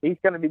 He's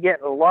going to be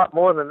getting a lot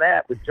more than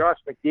that with Josh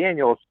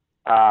McDaniels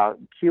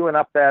queuing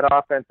up that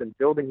offense and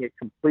building it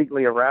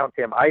completely around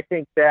him. I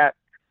think that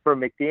for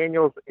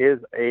McDaniels is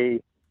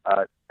a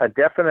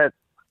definite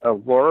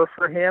lure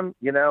for him.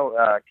 You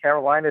know,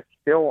 Carolina's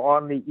still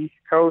on the East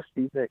Coast.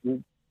 He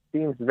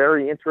seems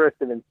very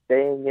interested in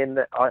staying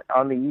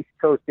on the East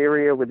Coast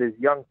area with his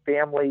young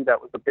family.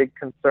 That was a big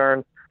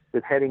concern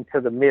with heading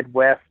to the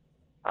Midwest,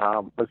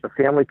 was the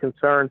family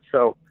concern.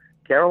 So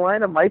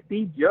Carolina might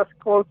be just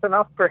close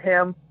enough for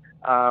him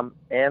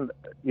And,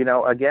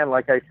 again,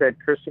 like I said,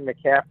 Christian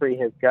McCaffrey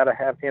has got to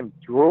have him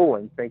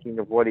drooling thinking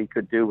of what he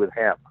could do with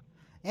him.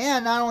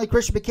 And not only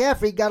Christian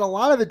McCaffrey, got a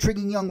lot of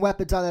intriguing young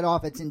weapons on that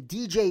offense, and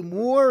DJ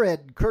Moore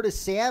and Curtis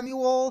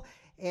Samuel,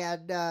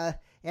 and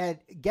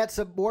get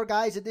some more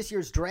guys in this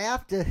year's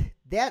draft.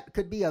 That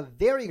could be a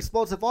very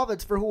explosive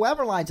offense for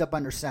whoever lines up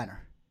under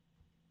center.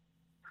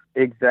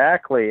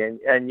 Exactly.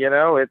 And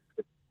it's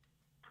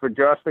for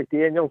Josh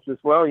McDaniels as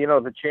well,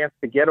 the chance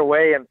to get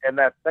away and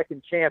that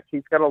second chance,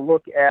 he's got to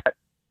look at,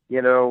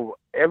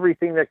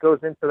 everything that goes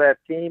into that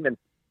team and,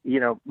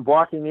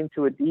 walking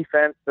into a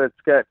defense that's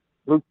got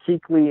Luke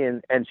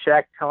Kuechly and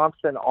Shaq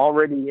Thompson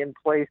already in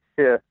place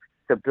to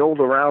build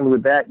around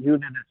with that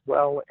unit as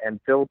well and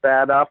build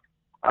that up.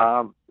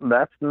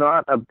 That's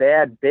not a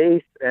bad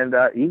base. And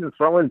even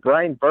throwing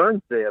Brian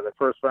Burns there, the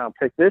first round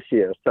pick this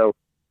year. So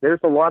there's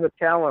a lot of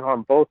talent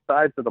on both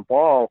sides of the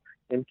ball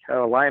in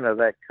Carolina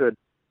that could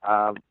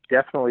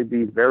definitely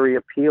be very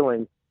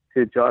appealing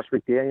to Josh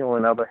McDaniel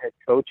and other head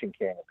coaching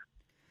candidates.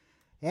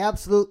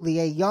 Absolutely.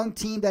 A young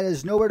team that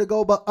has nowhere to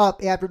go but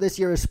up after this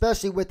year,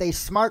 especially with a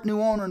smart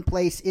new owner in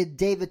place in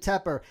David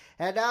Tepper.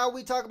 And now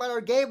we talk about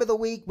our game of the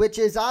week, which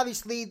is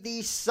obviously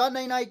the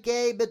Sunday night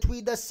game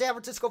between the San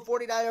Francisco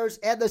 49ers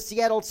and the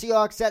Seattle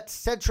Seahawks at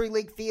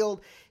CenturyLink Field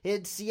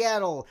in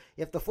Seattle.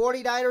 If the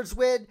 49ers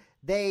win,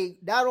 they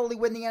not only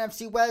win the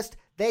NFC West,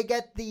 they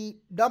get the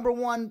number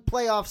one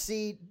playoff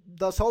seed,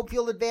 thus home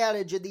field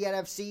advantage in the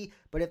NFC.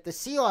 But if the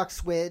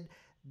Seahawks win,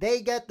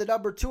 they get the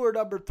number 2 or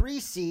number 3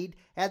 seed,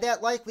 and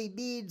that likely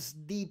means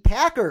the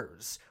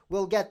Packers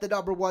will get the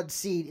number 1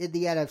 seed in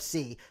the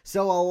NFC.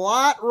 So a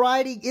lot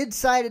riding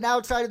inside and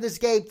outside of this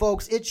game,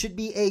 folks. It should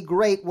be a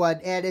great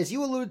one. And as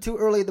you alluded to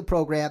early in the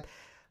program,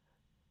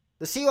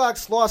 the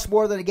Seahawks lost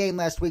more than a game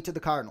last week to the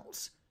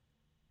Cardinals.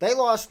 They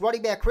lost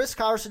running back Chris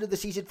Carson to the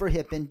season for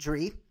hip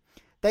injury.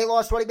 They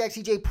lost running back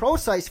C.J.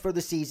 Prosise for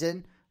the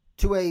season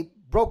to a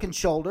broken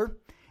shoulder.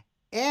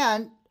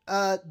 And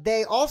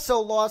they also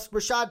lost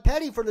Rashad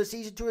Penny for the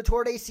season to a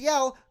torn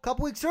ACL a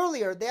couple weeks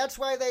earlier. That's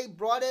why they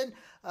brought in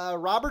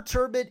Robert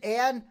Turbin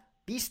and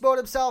beast mode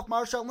himself,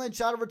 Marshawn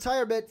Lynch, out of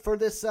retirement for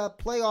this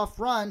playoff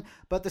run.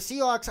 But the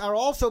Seahawks are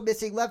also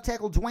missing left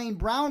tackle Dwayne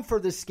Brown for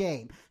this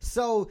game.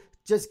 So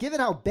just given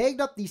how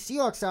banged up these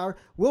Seahawks are,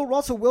 will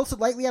Russell Wilson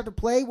likely have to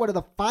play one of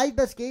the 5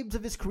 best games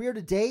of his career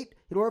to date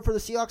in order for the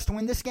Seahawks to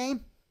win this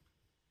game?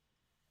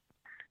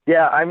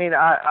 Yeah, I mean,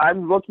 I've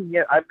been looking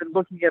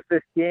at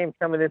this game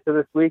coming into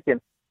this week, and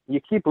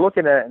you keep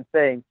looking at it and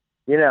saying,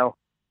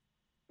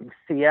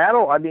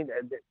 Seattle, I mean,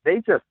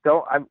 they just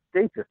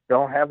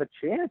don't have a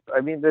chance. I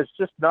mean, there's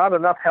just not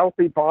enough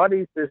healthy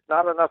bodies. There's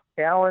not enough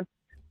talent.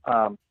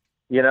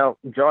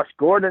 Josh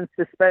Gordon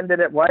suspended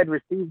at wide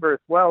receiver as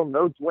well.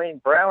 No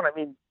Dwayne Brown. I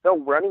mean, no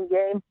running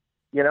game,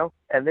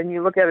 and then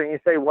you look at it and you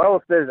say, well,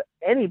 if there's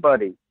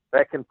anybody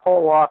that can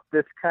pull off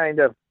this kind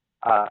of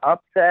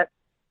upset,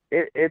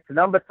 it's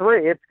number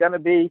 3. It's going to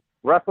be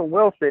Russell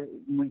Wilson.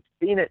 We've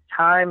seen it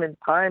time and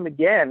time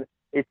again.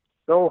 It's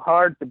so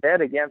hard to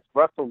bet against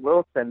Russell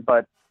Wilson.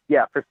 But,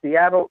 yeah, for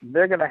Seattle,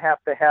 they're going to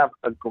have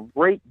a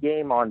great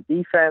game on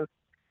defense.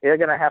 They're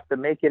going to have to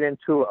make it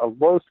into a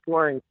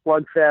low-scoring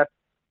slugfest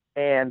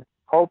and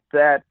hope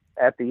that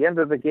at the end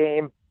of the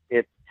game,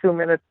 it's 2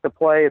 minutes to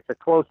play, it's a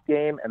close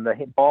game, and the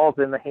ball's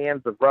in the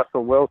hands of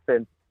Russell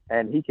Wilson,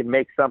 and he can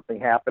make something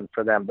happen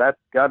for them. That's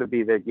got to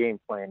be their game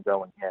plan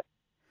going in.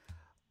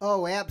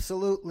 Oh,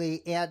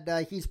 absolutely.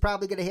 And he's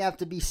probably going to have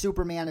to be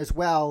Superman as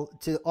well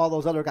to all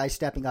those other guys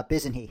stepping up,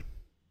 isn't he?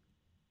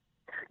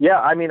 Yeah,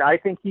 I mean, I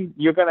think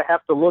you're going to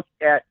have to look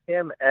at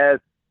him as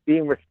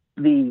being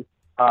the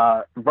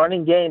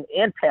running game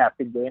and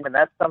passing game, and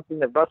that's something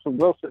that Russell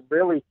Wilson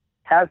really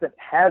hasn't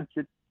had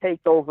to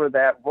take over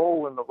that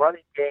role in the running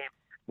game.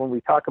 When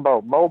we talk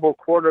about mobile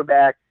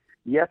quarterback,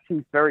 yes,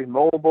 he's very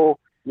mobile.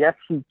 Yes,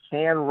 he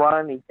can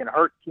run. He can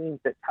hurt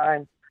teams at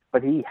times.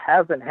 But he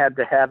hasn't had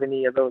to have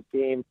any of those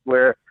games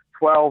where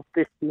 12,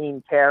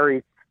 15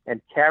 carries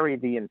and carry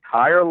the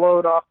entire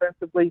load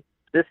offensively.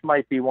 This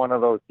might be one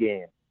of those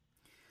games.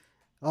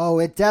 Oh,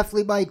 it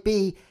definitely might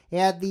be.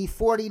 And the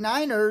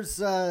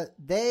 49ers,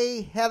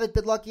 they haven't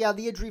been lucky on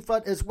the injury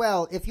front as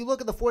well. If you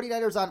look at the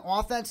 49ers on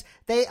offense,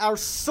 they are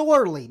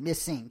sorely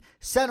missing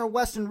center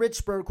Weston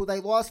Richburg, who they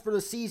lost for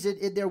the season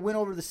in their win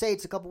over the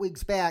Saints a couple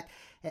weeks back.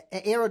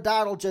 Aaron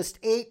Donald just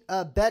ate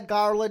Ben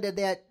Garland and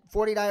that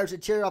 49ers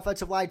interior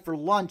offensive line for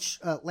lunch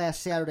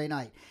last Saturday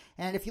night.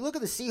 And if you look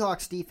at the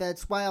Seahawks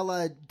defense,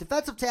 while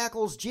defensive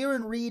tackles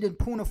Jaron Reed and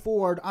Poona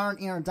Ford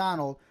aren't Aaron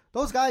Donald,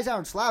 those guys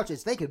aren't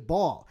slouches. They could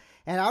ball.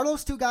 And are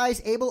those two guys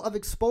able of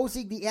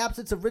exposing the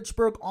absence of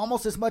Richburg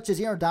almost as much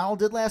as Aaron Donald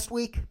did last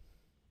week?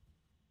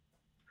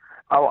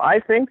 Oh,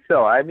 I think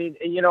so. I mean,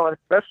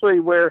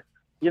 especially where,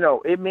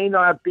 it may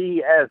not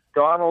be as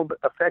Donald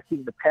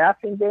affecting the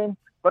passing game,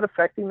 but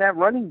affecting that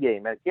running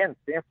game. Again,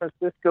 San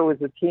Francisco is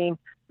a team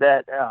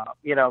that,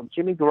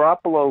 Jimmy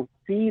Garoppolo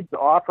feeds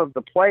off of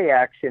the play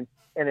action.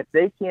 And if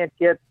they can't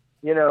get,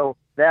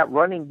 that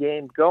running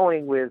game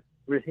going with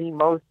Raheem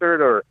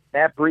Mostert or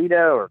Matt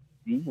Breida or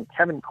even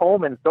Kevin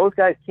Coleman, those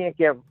guys can't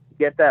get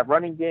get that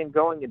running game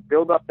going and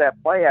build up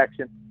that play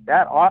action,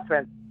 that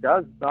offense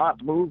does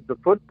not move the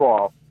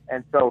football.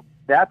 And so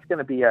that's going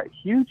to be a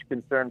huge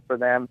concern for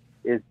them,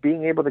 is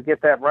being able to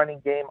get that running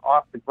game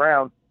off the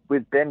ground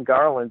with Ben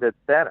Garland at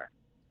center.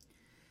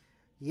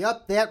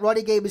 Yep, that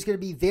running game is going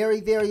to be very,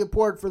 very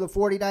important for the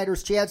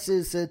 49ers'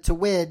 chances to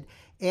win.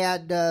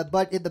 And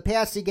but in the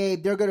passing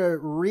game, they're going to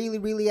really,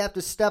 really have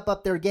to step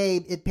up their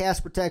game in pass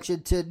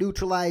protection to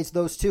neutralize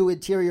those two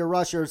interior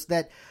rushers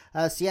that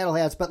Seattle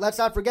has. But let's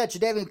not forget,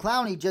 Jadeveon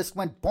Clowney just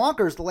went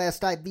bonkers the last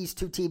time these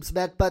two teams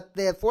met. But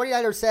the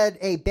 49ers had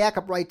a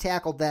backup right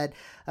tackle then.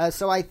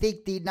 So I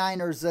think the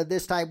Niners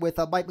this time with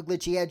Mike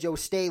McGlinchey and Joe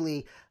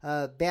Staley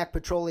back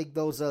patrolling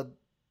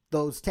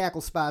those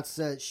tackle spots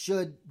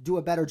should do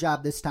a better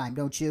job this time,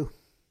 don't you?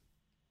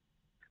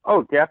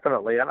 Oh,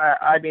 definitely. And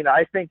I mean,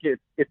 I think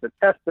it's a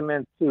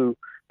testament to,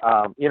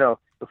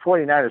 the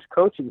 49ers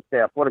coaching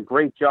staff, what a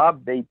great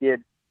job they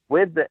did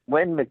when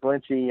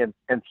McGlinchey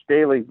and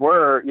Staley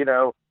were,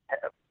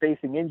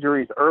 facing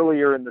injuries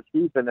earlier in the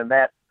season, and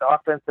that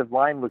offensive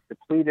line was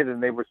depleted,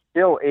 and they were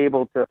still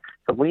able to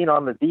lean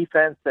on the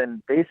defense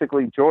and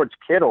basically George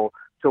Kittle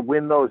to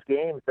win those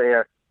games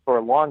there for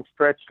a long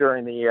stretch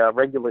during the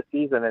regular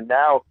season. And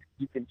now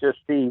you can just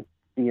see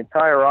the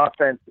entire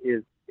offense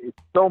is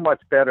so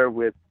much better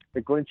with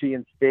McGlinchey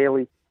and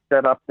Staley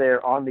set up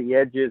there on the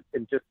edges,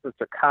 and just such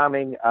a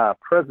calming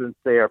presence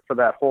there for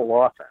that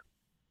whole offense.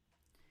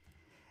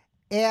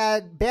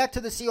 And back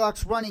to the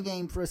Seahawks running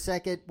game for a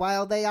second.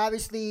 While they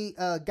obviously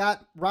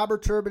got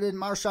Robert Turbin and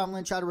Marshawn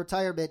Lynch out of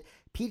retirement,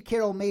 Pete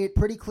Carroll made it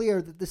pretty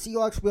clear that the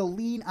Seahawks will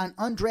lean on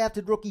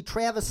undrafted rookie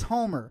Travis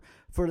Homer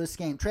for this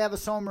game.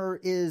 Travis Homer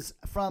is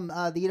from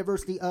the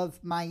University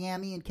of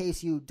Miami, in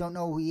case you don't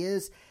know who he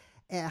is.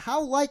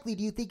 How likely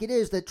do you think it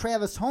is that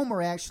Travis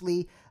Homer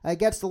actually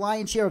gets the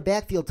lion's share of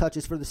backfield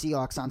touches for the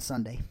Seahawks on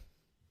Sunday?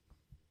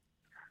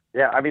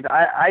 Yeah, I mean,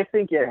 I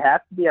think it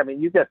has to be. I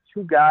mean, you've got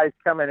two guys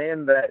coming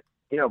in that,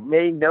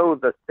 may know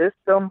the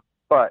system,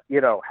 but,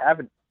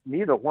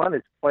 neither one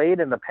has played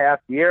in the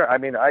past year. I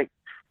mean,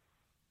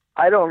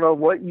 I don't know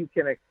what you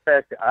can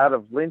expect out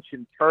of Lynch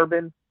and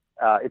Turbin.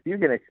 If you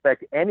can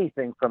expect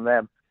anything from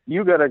them,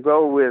 you got to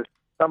go with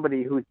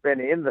somebody who's been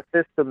in the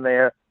system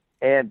there.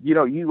 And,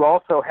 you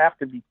also have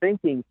to be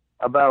thinking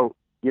about,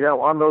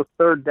 on those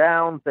third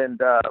downs, and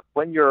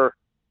when you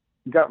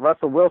got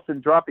Russell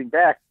Wilson dropping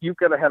back, you've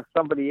got to have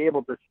somebody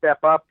able to step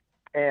up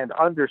and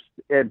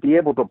be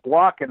able to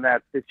block in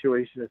that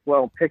situation as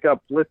well, pick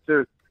up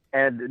blitzers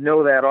and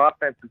know that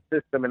offensive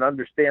system and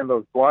understand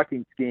those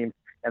blocking schemes.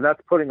 And that's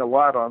putting a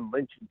lot on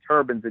Lynch and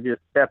Turbin to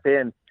just step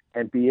in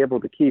and be able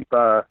to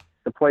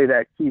to play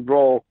that key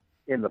role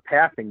in the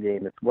passing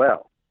game as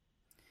well.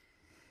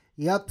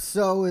 Yep,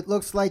 so it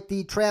looks like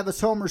the Travis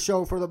Homer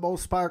show for the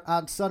most part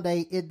on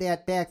Sunday in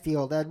that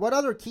backfield. And what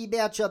other key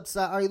matchups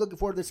are you looking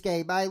for this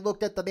game? I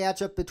looked at the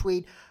matchup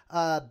between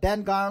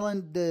Ben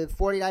Garland, the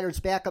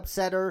 49ers backup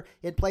center,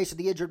 in place of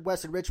the injured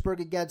Weston Richburg,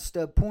 against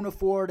Poona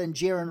Ford and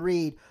Jaron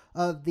Reed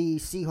of the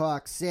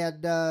Seahawks.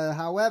 And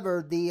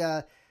however,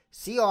 the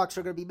Seahawks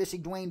are going to be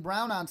missing Dwayne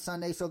Brown on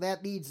Sunday, so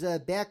that means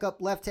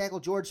backup left tackle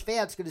George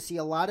Fant's going to see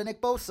a lot of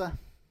Nick Bosa.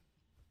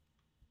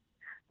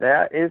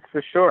 That is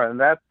for sure, and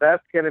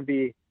that's going to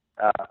be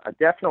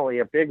definitely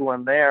a big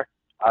one there.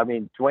 I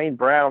mean, Dwayne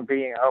Brown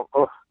being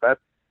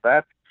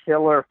that's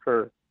killer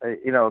for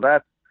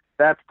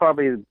that's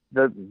probably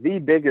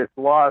the biggest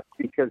loss,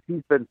 because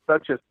he's been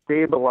such a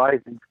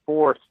stabilizing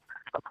force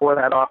for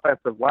that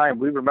offensive line.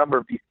 We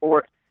remember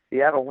before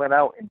Seattle went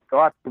out and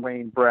got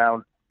Dwayne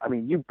Brown, I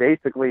mean, you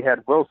basically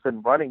had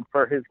Wilson running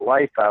for his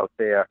life out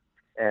there,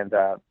 and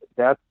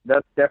that's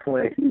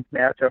definitely a huge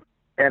matchup.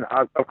 And,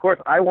 of course,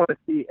 I want to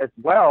see as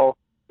well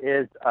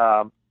is,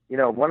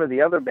 one of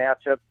the other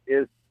matchups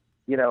is,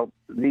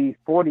 the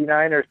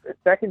 49ers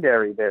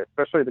secondary there,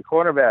 especially the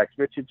cornerbacks,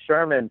 Richard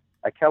Sherman,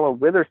 Ahkello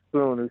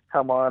Witherspoon, who's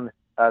come on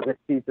this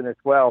season as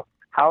well,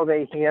 how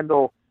they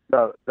handle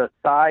the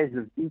size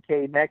of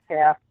DK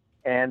Metcalf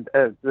and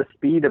the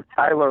speed of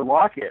Tyler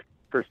Lockett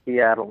for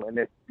Seattle. And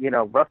if,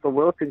 Russell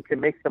Wilson can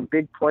make some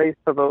big plays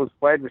for those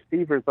wide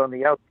receivers on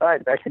the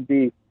outside, that could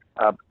be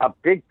a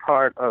big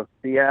part of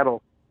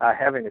Seattle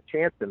having a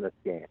chance in this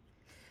game.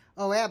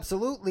 Oh,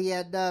 absolutely.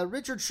 And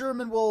Richard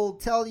Sherman will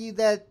tell you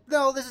that,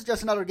 no, this is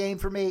just another game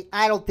for me.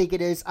 I don't think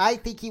it is. I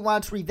think he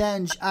wants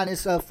revenge on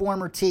his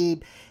former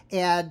team.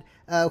 And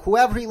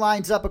whoever he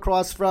lines up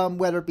across from,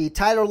 whether it be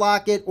Tyler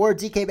Lockett or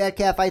DK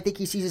Metcalf, I think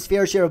he sees his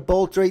fair share of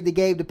both during the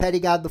game,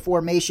 depending on the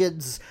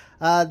formations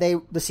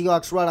the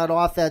Seahawks run on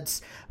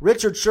offense.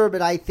 Richard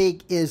Sherman, I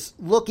think, is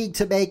looking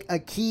to make a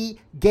key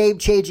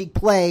game-changing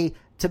play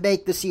to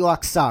make the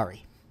Seahawks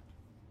sorry.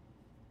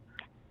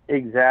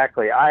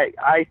 Exactly.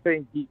 I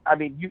think,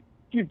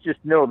 you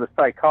just know the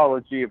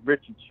psychology of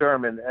Richard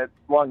Sherman as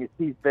long as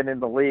he's been in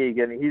the league,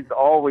 and he's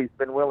always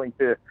been willing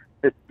to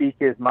speak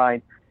his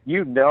mind.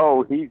 He's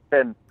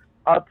been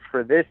up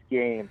for this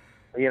game,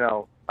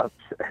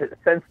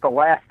 since the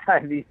last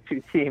time these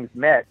two teams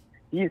met.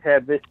 He's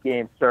had this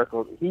game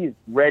circled. He's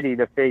ready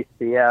to face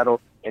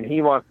Seattle, and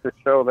he wants to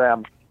show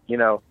them,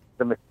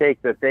 the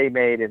mistake that they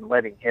made in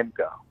letting him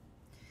go.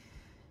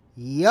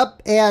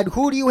 Yep, and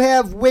who do you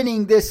have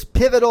winning this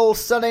pivotal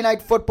Sunday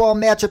Night Football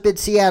matchup in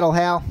Seattle,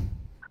 Hal?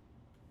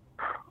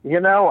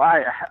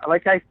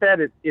 Like I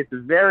said, it's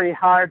very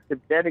hard to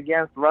bet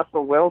against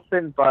Russell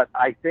Wilson, but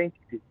I think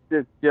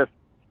there's just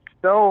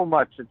so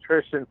much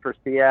attrition for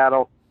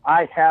Seattle.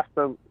 I have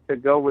to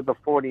go with the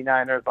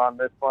 49ers on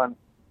this one.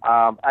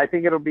 I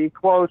think it'll be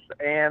close,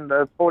 and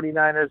the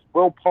 49ers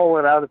will pull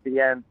it out at the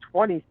end,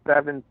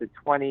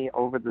 27-20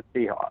 over the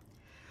Seahawks.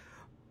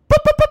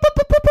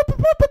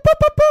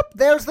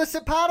 There's the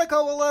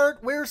Simpatico alert.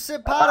 We're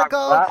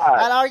Simpatico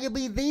at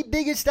arguably the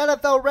biggest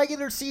NFL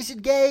regular season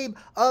game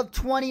of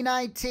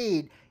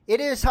 2019. It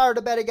is hard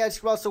to bet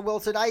against Russell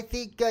Wilson. I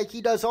think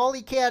he does all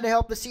he can to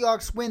help the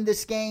Seahawks win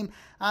this game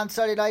on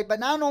Sunday night. But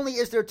not only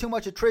is there too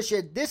much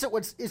attrition, this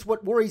is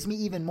what worries me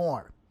even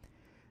more.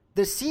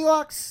 The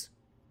Seahawks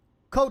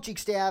coaching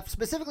staff,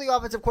 specifically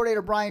offensive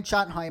coordinator Brian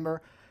Schottenheimer,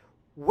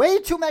 way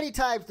too many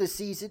times this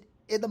season,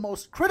 in the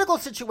most critical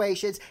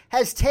situations,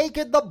 has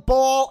taken the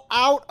ball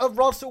out of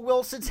Russell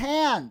Wilson's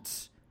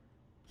hands.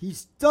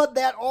 He's done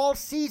that all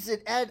season,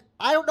 and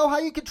I don't know how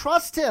you can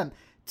trust him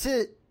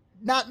to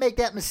not make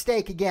that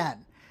mistake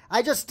again.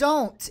 I just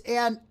don't,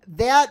 and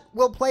that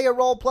will play a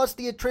role, plus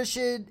the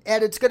attrition,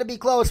 and it's going to be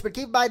close. But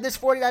keep in mind, this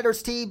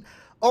 49ers team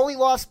only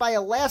lost by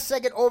a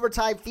last-second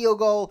overtime field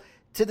goal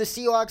to the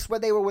Seahawks when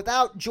they were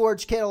without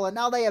George Kittle, and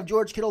now they have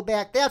George Kittle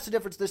back. That's the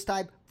difference this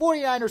time.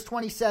 49ers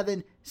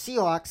 27,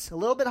 Seahawks a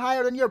little bit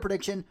higher than your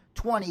prediction,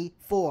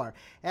 24.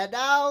 And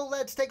now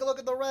let's take a look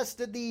at the rest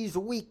of these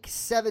Week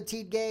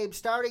 17 games,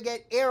 starting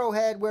at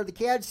Arrowhead, where the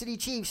Kansas City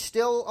Chiefs,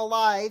 still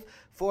alive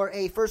for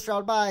a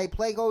first-round bye,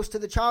 play goes to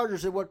the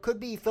Chargers in what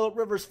could be Phillip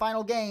Rivers'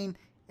 final game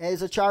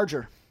as a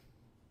Charger.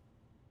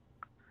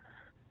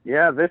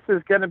 Yeah, this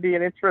is going to be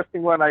an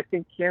interesting one. I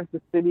think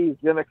Kansas City is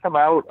going to come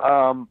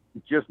out,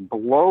 just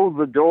blow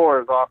the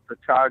doors off the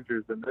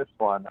Chargers in this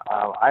one.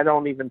 I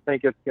don't even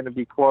think it's going to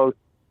be close.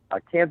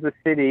 Kansas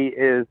City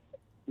is,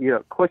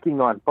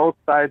 clicking on both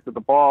sides of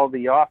the ball.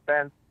 The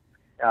offense,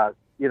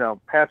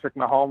 Patrick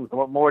Mahomes,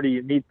 what more do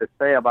you need to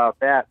say about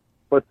that?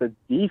 But the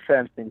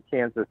defense in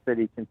Kansas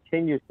City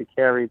continues to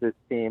carry this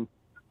team.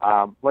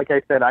 Like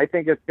I said, I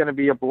think it's going to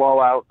be a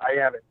blowout.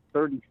 I have it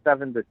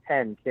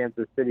 37-10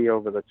 Kansas City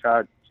over the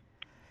Chargers.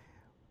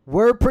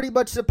 We're pretty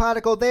much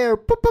simpatico there.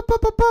 Boop, boop,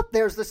 boop, boop, boop.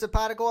 There's the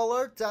simpatico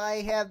alert.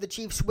 I have the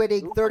Chiefs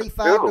winning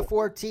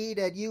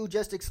 35-14, and you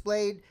just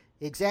explained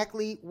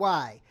exactly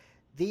why.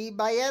 The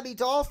Miami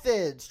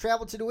Dolphins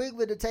travel to New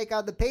England to take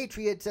on the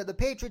Patriots, and the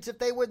Patriots, if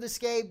they win this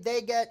game,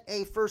 they get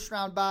a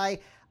first-round bye.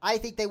 I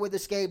think they win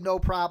this game, no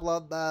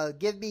problem.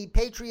 Give me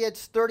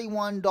Patriots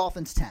 31,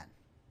 Dolphins 10.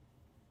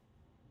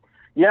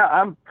 Yeah,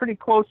 I'm pretty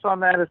close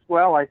on that as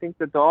well. I think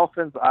the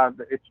Dolphins,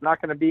 it's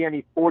not going to be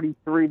any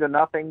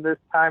 43-0 this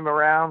time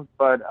around.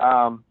 But,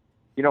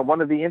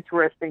 one of the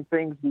interesting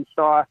things we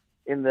saw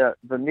in the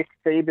Nick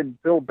Saban,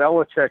 Bill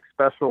Belichick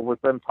special was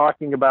them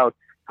talking about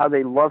how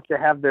they love to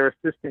have their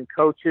assistant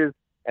coaches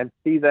and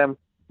see them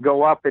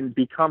go up and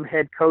become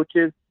head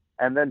coaches.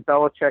 And then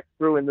Belichick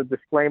threw in the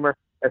disclaimer,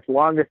 as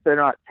long as they're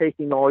not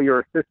taking all your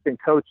assistant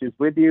coaches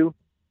with you.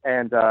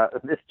 And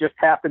this just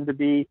happened to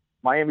be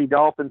Miami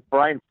Dolphins.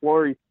 Brian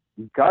Flores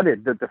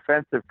gutted the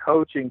defensive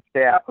coaching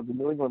staff of the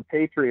New England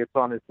Patriots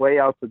on his way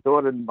out the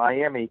door to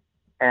Miami.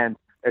 And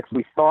as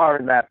we saw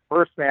in that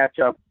first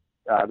matchup,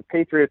 the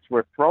Patriots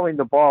were throwing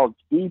the ball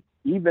deep,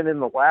 even in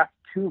the last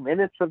 2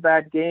 minutes of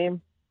that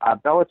game.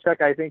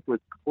 Belichick, I think, was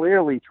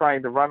clearly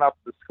trying to run up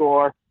the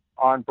score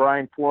on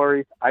Brian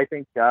Flores. I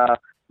think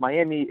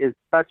Miami is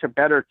such a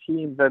better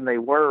team than they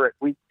were at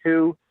week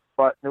 2,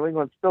 but New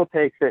England still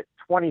takes it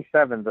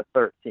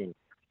 27-13.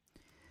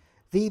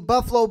 The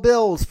Buffalo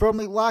Bills,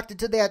 firmly locked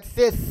into that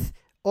 5th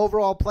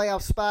overall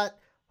playoff spot,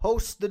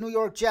 host the New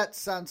York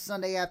Jets on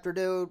Sunday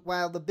afternoon.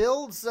 While the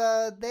Bills,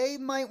 they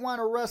might want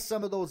to rest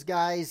some of those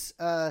guys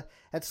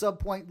at some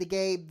point in the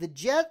game. The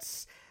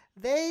Jets,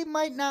 they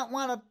might not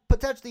want to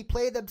potentially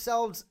play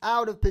themselves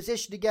out of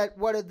position to get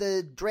one of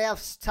the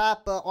draft's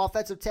top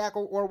offensive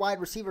tackle or wide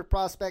receiver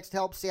prospects to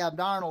help Sam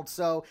Darnold.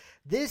 So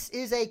this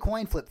is a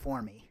coin flip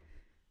for me.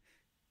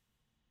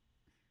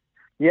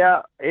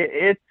 Yeah,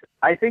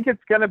 I think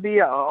it's going to be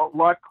a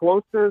lot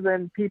closer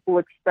than people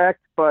expect,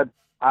 but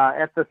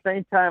at the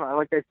same time,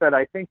 like I said,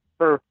 I think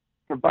for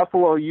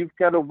Buffalo, you've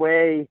got a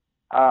way,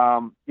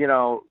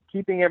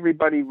 keeping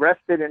everybody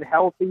rested and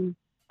healthy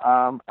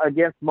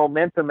against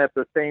momentum at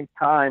the same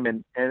time,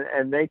 and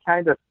they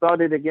kind of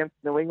started against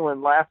New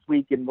England last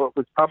week in what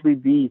was probably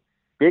the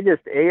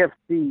biggest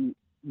AFC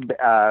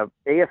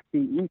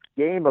East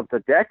game of the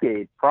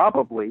decade,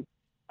 probably.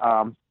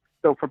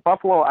 So for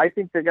Buffalo, I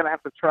think they're going to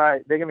have to try.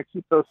 They're going to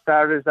keep those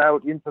starters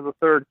out into the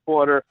third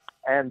quarter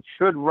and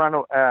should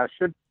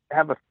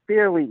have a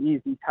fairly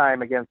easy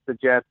time against the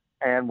Jets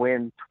and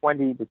win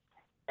 20-10.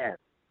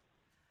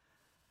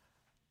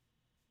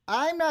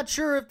 I'm not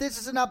sure if this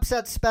is an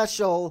upset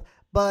special,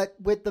 but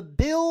with the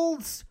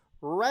Bills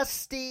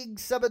resting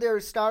some of their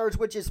stars,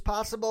 which is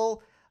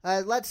possible,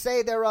 let's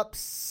say they're up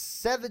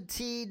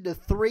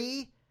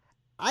 17-3.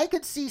 I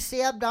could see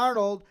Sam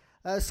Darnold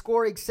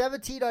scoring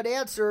 17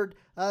 unanswered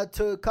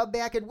to come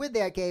back and win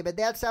that game, and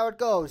that's how it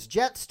goes.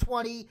 Jets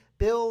 20,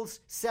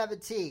 Bills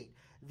 17.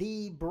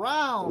 The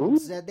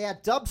Browns and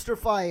that dumpster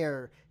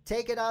fire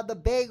taking on the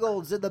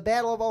Bengals in the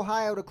Battle of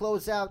Ohio to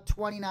close out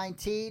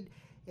 2019.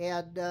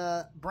 And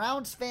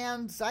Browns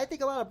fans, I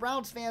think a lot of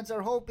Browns fans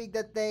are hoping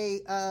that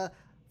they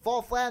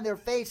fall flat on their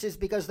faces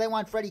because they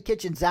want Freddie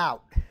Kitchens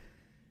out.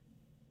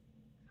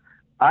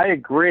 I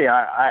agree.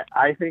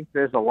 I think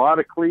there's a lot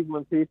of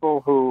Cleveland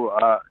people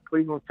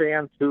Cleveland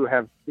fans who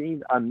have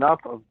seen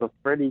enough of the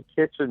Freddie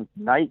Kitchens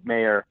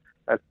nightmare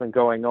that's been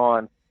going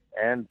on.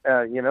 And,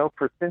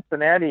 for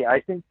Cincinnati,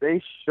 I think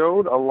they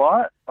showed a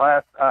lot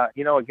last,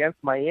 against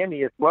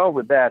Miami as well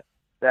with that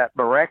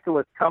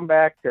miraculous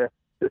comeback to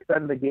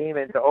send the game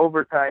into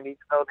overtime, even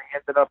though they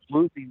ended up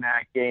losing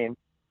that game.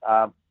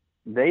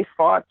 They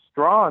fought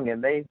strong,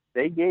 and they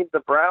gave the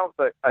Browns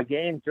a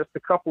game just a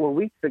couple of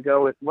weeks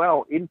ago as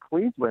well in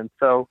Cleveland.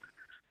 So,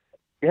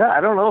 yeah,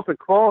 I don't know if it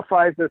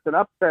qualifies as an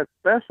upset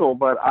special,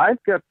 but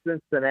I've got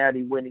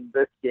Cincinnati winning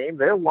this game.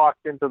 They're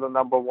locked into the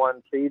number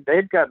 1 seed.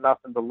 They've got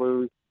nothing to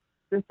lose.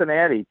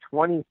 Cincinnati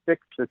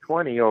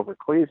 26-20 over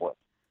Cleveland.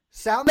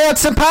 Sound that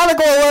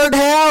simpatico alert,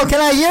 Hal. Can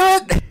I hear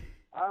it?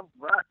 All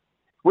right.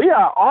 We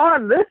are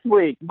on this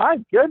week. My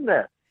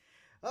goodness.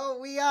 Oh,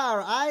 we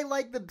are. I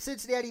like the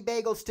Cincinnati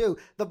Bengals, too.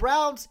 The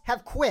Browns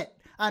have quit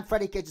on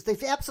Freddie Kitchens.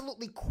 They've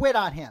absolutely quit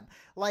on him.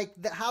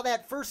 Like how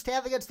that first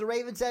half against the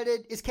Ravens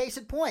ended is case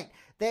in point.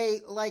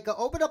 They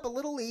opened up a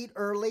little lead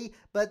early,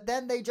 but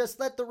then they just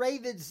let the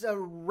Ravens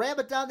ram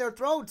it down their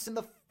throats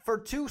for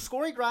 2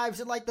 scoring drives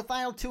in the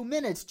final 2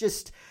 minutes.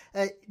 Just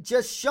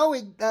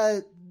showing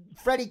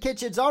Freddie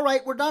Kitchens, all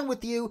right, we're done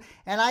with you.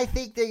 And I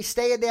think they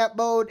stay in that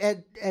mode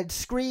and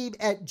scream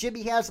at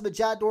Jimmy Haslam and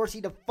John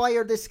Dorsey to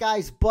fire this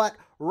guy's butt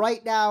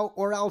right now,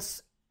 or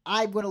else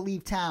I'm going to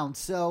leave town.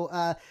 So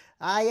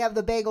I have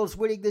the Bengals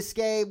winning this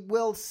game.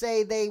 We'll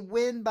say they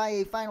win by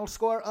a final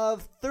score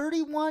of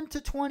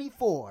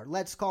 31-24.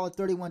 Let's call it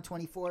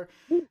 31-24.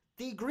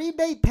 The Green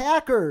Bay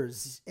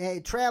Packers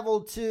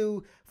traveled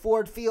to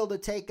Ford Field to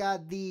take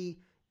on the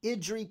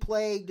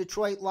injury-plagued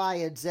Detroit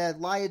Lions.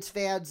 Lions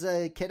fans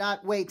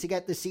cannot wait to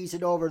get the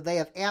season over. They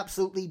have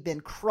absolutely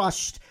been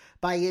crushed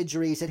by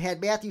injuries. And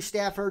had Matthew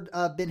Stafford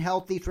been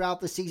healthy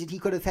throughout the season, he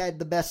could have had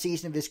the best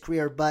season of his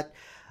career. But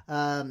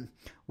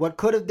what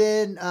could have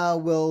been,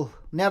 we'll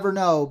never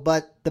know.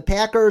 But the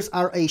Packers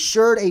are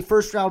assured a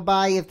first-round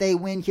bye if they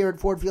win here at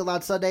Ford Field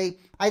on Sunday.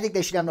 I think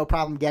they should have no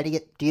problem getting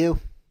it. Do you?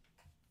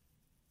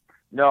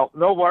 No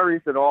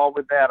worries at all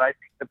with that. I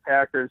think the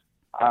Packers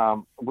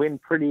win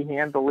pretty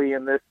handily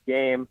in this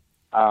game.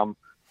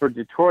 For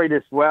Detroit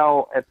as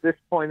well, at this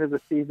point of the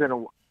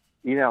season,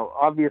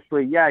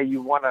 obviously, yeah,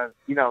 you want to,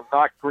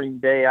 knock Green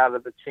Bay out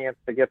of the chance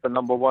to get the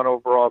number 1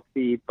 overall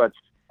seed, but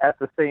at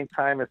the same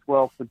time as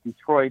well for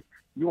Detroit,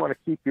 you want to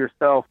keep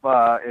yourself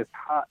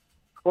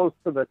close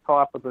to the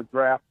top of the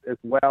draft as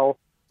well.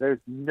 There's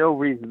no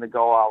reason to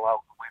go all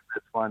out and win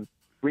this one.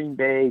 Green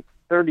Bay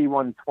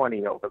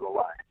 31-20 over the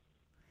line.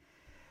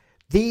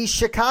 The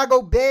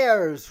Chicago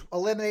Bears,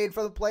 eliminated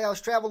from the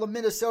playoffs, travel to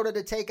Minnesota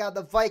to take on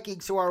the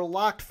Vikings, who are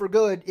locked for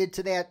good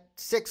into that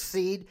 6th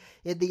seed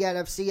in the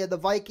NFC. And the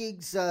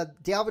Vikings,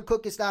 Dalvin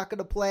Cook is not going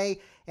to play,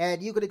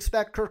 and you could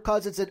expect Kirk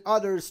Cousins and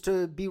others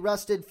to be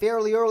rested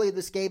fairly early in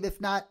this game,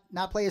 if not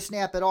play a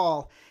snap at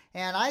all.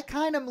 And I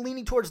kind of am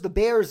leaning towards the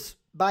Bears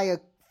by a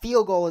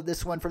field goal in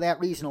this one for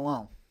that reason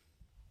alone.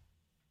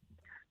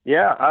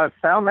 Yeah,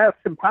 sound that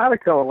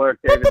simpatico alert,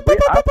 David.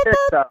 I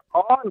picked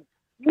on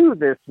you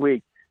this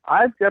week.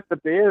 I've got the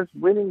Bears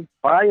winning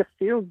by a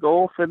field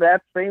goal for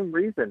that same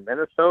reason.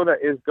 Minnesota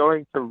is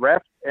going to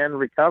rest and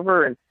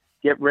recover and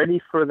get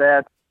ready for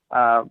that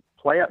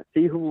playoff,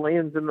 see who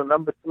lands in the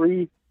number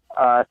 3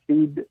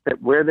 seed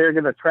where they're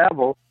going to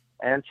travel,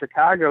 and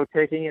Chicago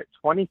taking it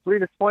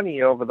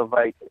 23-20 over the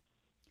Vikings.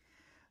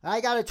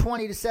 I got a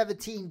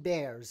 20-17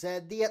 Bears.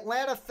 And the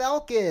Atlanta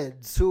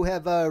Falcons, who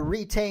have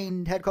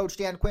retained head coach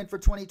Dan Quinn for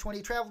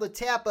 2020, travel to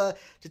Tampa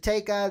to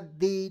take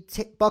the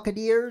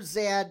Buccaneers.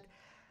 And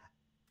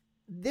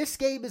this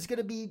game is going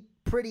to be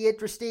pretty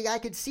interesting. I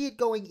could see it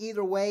going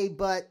either way,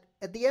 but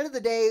at the end of the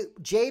day,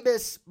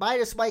 Jameis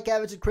minus Mike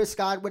Evans and Chris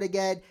Godwin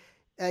again.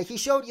 He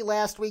showed you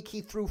last week he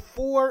threw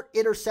 4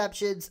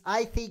 interceptions.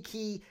 I think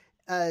he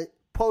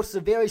posts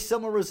a very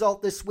similar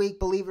result this week,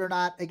 believe it or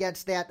not,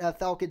 against that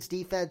Falcons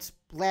defense,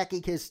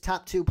 lacking his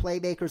top 2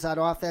 playmakers on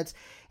offense.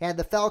 And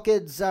the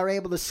Falcons are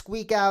able to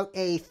squeak out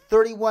a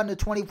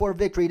 31-24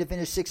 victory to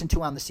finish 6-2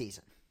 on the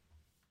season.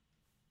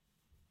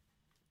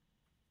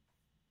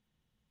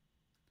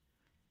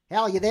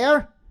 Hal, you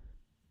there?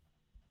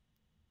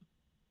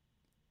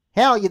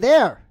 Hal, you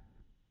there?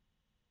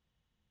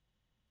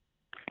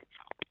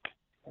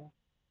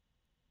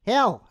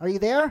 Hal, are you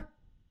there?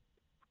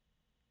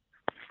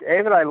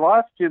 David, I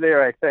lost you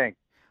there, I think.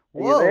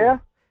 Are you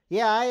there?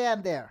 Yeah, I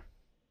am there.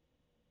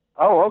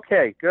 Oh,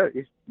 okay,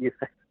 good.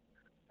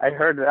 I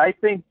heard it. I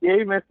think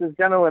Jameis is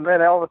going to, and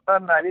then all of a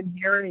sudden I didn't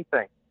hear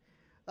anything.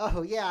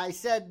 Oh yeah, I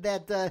said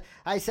that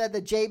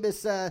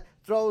Jameis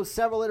throws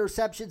several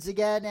interceptions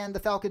again, and the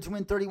Falcons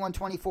win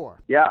 31-24.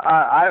 Yeah,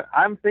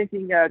 I'm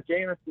thinking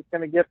Jameis is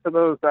going to get to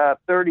those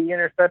 30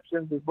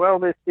 interceptions as well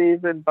this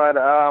season, but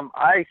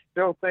I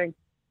still think,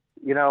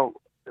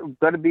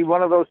 going to be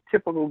one of those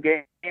typical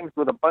games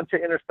with a bunch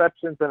of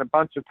interceptions and a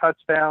bunch of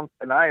touchdowns,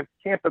 and I have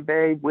Tampa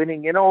Bay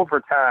winning in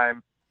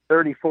overtime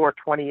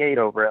 34-28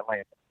 over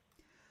Atlanta.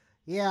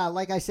 Yeah,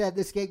 like I said,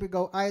 this game could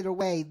go either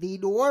way. The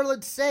New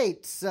Orleans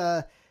Saints,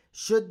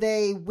 should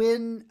they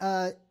win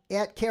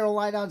at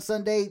Carolina on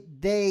Sunday,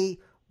 they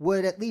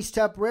would at least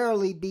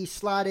temporarily be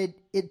slotted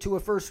into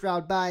a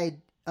first-round bye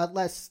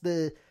unless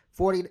if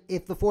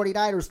the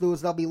 49ers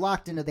lose, they'll be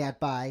locked into that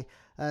bye.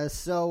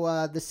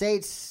 So the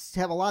Saints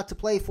have a lot to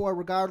play for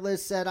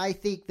regardless, and I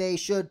think they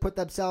should put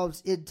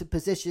themselves into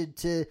position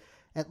to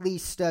at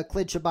least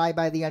clinch a bye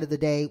by the end of the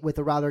day with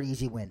a rather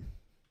easy win.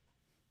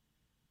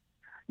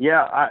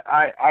 Yeah,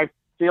 I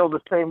feel the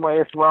same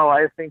way as well.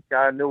 I think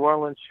New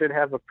Orleans should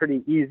have a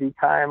pretty easy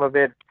time of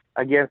it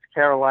against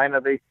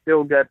Carolina. They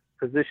still got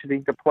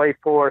positioning to play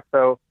for,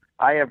 so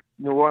I have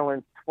New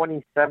Orleans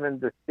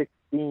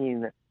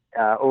 27-16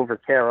 over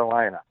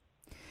Carolina.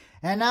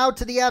 And now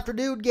to the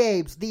afternoon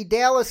games. The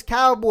Dallas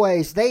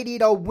Cowboys, they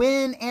need a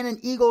win and an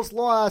Eagles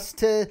loss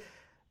to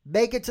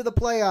make it to the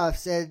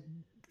playoffs. And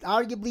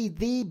arguably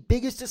the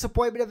biggest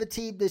disappointment of a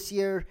team this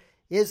year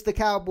is the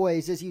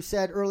Cowboys, as you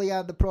said early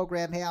on in the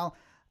program, Hal.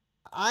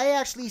 I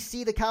actually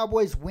see the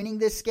Cowboys winning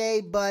this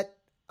game, but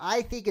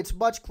I think it's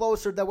much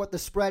closer than what the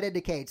spread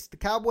indicates. The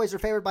Cowboys are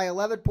favored by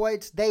 11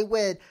 points. They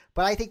win,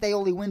 but I think they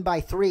only win by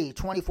 3,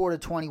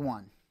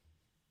 24-21.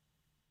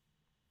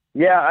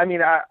 Yeah, I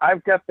mean,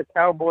 I've got the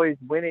Cowboys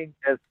winning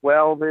as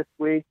well this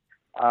week.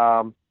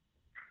 It's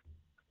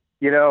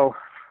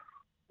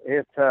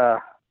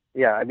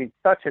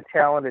such a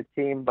talented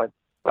team, but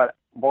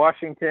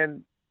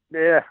Washington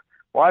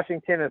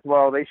as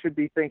well. They should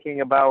be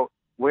thinking about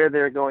where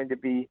they're going to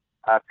be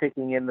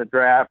picking in the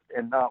draft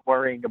and not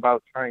worrying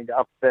about trying to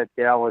upset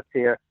Dallas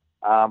here.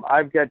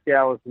 I've got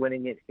Dallas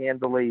winning it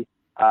handily,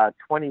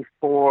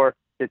 24-10.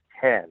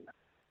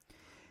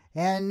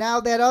 And now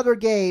that other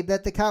game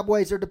that the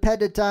Cowboys are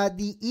dependent on,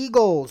 the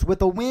Eagles,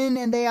 with a win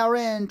and they are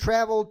in,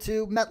 travel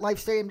to MetLife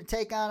Stadium to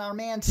take on our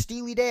man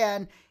Steely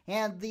Dan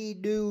and the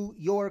New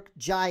York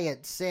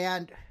Giants.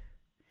 And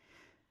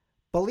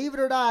believe it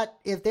or not,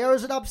 if there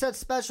is an upset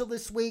special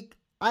this week,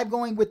 I'm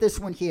going with this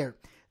one here.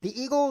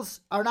 The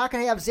Eagles are not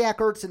going to have Zach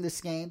Ertz in this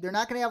game. They're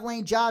not going to have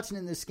Lane Johnson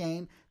in this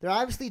game. They're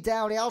obviously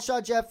down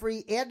Alshon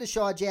Jeffrey and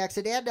Deshaun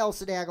Jackson and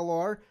Nelson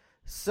Aguilar.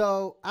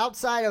 So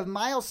outside of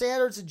Miles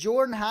Sanders and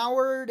Jordan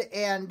Howard,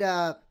 and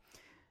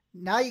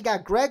now you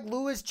got Greg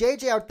Lewis,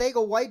 J.J.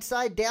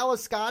 Arcega-Whiteside,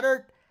 Dallas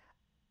Goedert,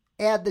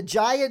 and the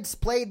Giants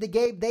played the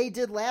game they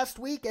did last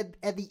week,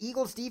 and the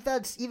Eagles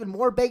defense even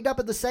more banged up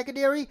in the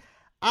secondary.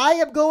 I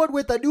am going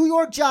with the New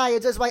York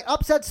Giants as my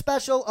upset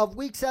special of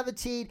Week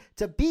 17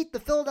 to beat the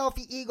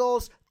Philadelphia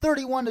Eagles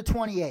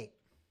 31-28.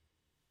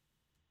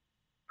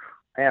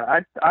 Man,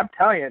 I'm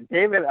telling you,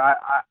 David,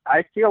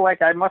 I feel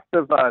like I must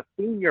have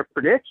seen your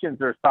predictions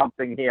or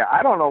something here.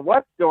 I don't know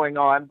what's going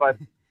on, but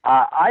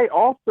I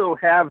also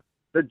have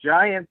the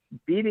Giants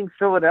beating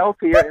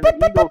Philadelphia and the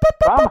Eagles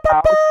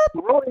somehow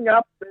throwing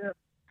up the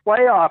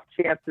playoff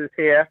chances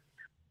here.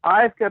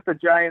 I've got the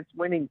Giants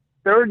winning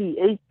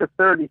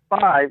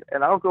 38-35,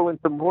 and I'll go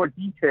into more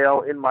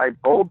detail in my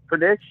bold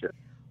prediction.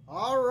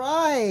 All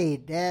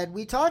right, and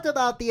we talked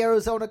about the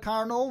Arizona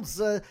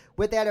Cardinals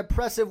with that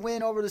impressive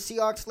win over the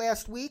Seahawks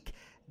last week.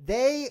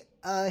 They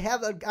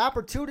have an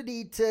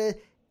opportunity to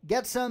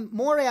get some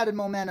more added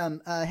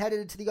momentum headed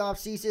into the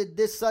offseason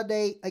this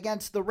Sunday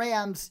against the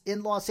Rams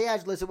in Los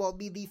Angeles. It will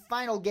be the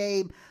final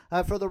game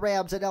for the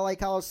Rams at LA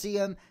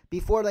Coliseum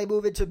before they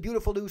move into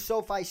beautiful new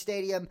SoFi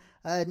Stadium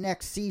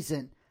next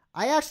season.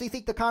 I actually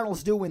think the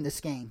Cardinals do win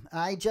this game.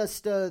 I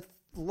just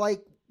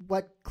like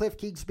what Cliff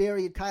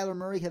Kingsbury and Kyler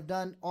Murray have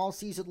done all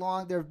season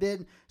long. There have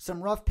been some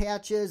rough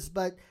patches,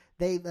 but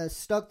they've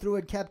stuck through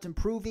and kept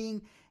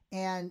improving.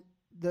 And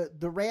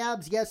the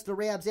Rams, yes, the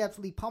Rams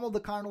absolutely pummeled the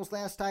Cardinals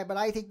last time, but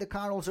I think the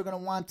Cardinals are going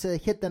to want to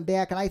hit them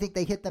back, and I think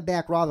they hit them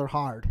back rather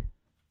hard.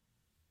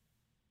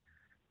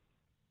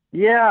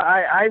 Yeah,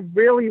 I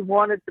really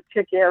wanted to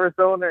pick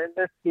Arizona in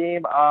this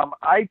game.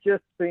 I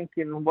just think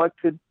in what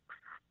could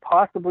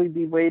possibly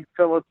be Wade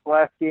Phillips'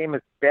 last game,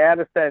 as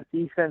bad as that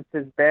defense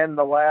has been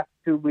the last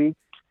 2 weeks,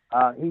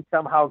 he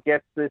somehow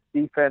gets this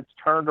defense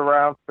turned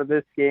around for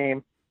this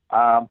game.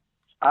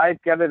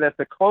 I've got it as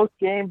a close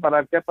game, but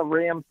I've got the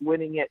Rams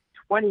winning it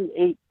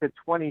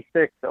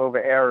 28-26 over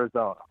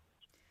Arizona.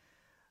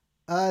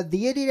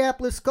 The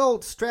Indianapolis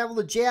Colts travel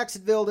to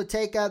Jacksonville to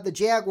take on the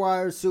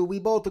Jaguars, who we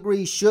both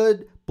agree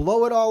should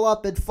blow it all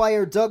up and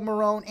fire Doug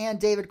Marrone and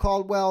David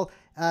Caldwell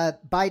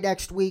by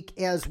next week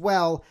as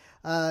well.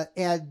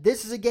 And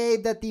this is a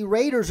game that the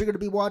Raiders are going to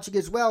be watching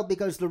as well,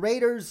 because the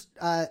Raiders,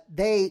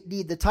 they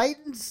need the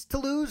Titans to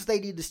lose, they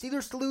need the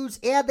Steelers to lose,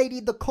 and they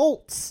need the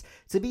Colts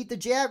to beat the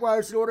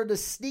Jaguars in order to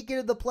sneak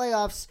into the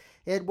playoffs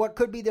in what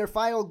could be their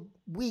final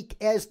week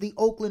as the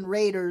Oakland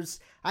Raiders.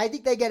 I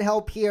think they get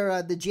help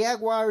here. The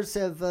Jaguars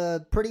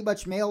have pretty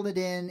much mailed it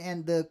in,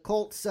 and the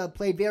Colts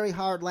played very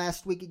hard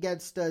last week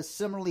against a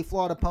similarly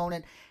flawed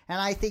opponent, and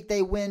I think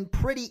they win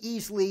pretty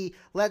easily,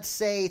 let's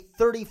say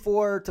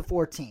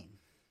 34-14.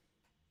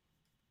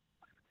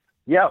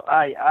 Yeah,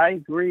 I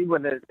agree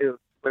when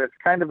it's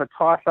kind of a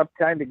toss-up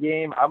kind of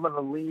game. I'm going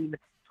to lean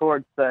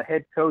towards the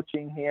head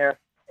coaching here,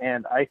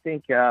 and I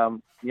think,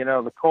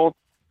 the Colts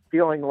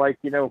feeling like,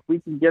 if we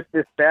can get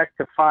this back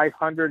to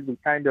 500, we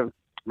kind of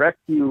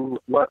rescue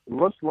what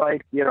looks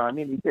like, you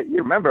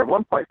remember at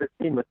one point this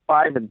team was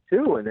 5-2,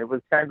 and it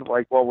was kind of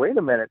like, well, wait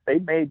a minute, they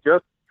may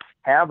just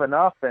have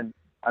enough, and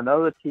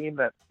another team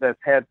that's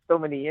had so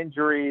many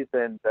injuries,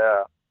 and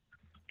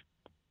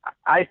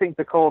I think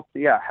the Colts,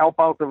 help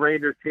out the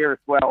Raiders here as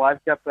well.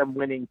 I've got them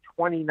winning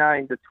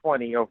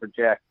 29-20 over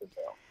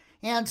Jacksonville.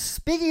 And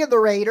speaking of the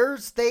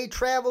Raiders, they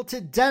travel to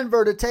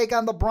Denver to take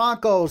on the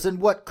Broncos in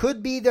what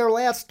could be their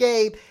last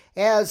game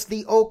as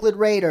the Oakland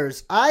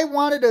Raiders. I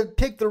wanted to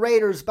pick the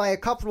Raiders by a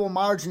comfortable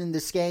margin in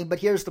this game, but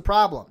here's the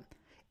problem.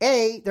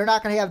 A, they're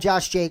not going to have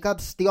Josh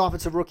Jacobs, the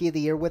Offensive Rookie of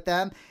the Year, with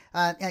them,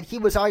 and he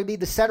was arguably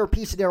the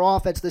centerpiece of their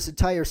offense this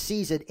entire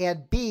season.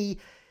 And B,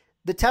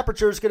 the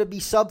temperature is going to be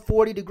sub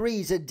 40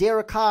 degrees, and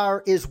Derek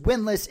Carr is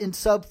winless in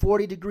sub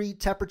 40 degree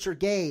temperature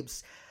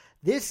games.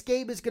 This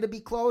game is going to be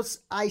close.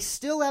 I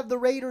still have the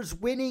Raiders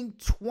winning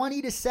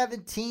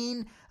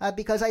 20-17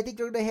 because I think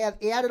they're going to have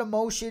added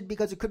emotion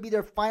because it could be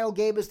their final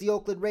game as the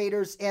Oakland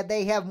Raiders, and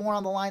they have more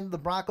on the line than the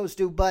Broncos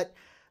do, but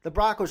the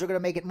Broncos are going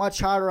to make it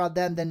much harder on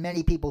them than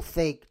many people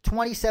think.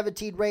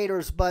 2017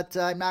 Raiders, but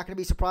I'm not going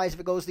to be surprised if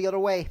it goes the other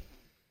way.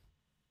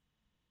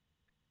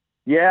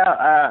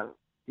 Yeah,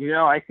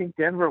 I think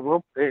Denver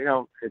will,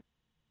 it's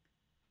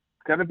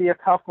going to be a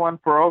tough one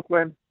for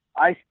Oakland.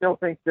 I still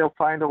think they'll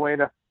find a way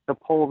to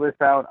pull this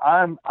out.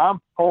 I'm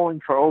pulling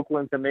for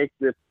Oakland to make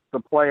the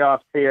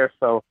playoffs here.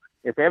 So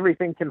if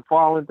everything can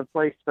fall into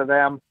place for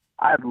them,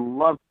 I'd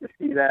love to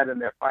see that in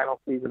their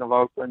final season of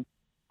Oakland.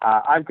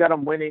 I've got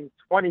them winning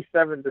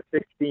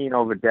 27-16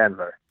 over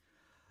Denver.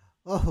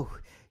 Oh,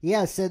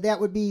 yes, that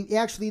would be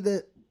actually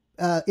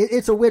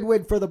it's a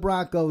win-win for the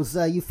Broncos.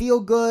 You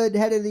feel good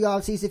headed into the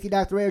offseason if you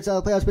knock the Raiders out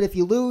of the playoffs, but if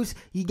you lose,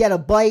 you get a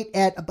bite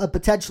at a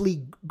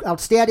potentially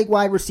outstanding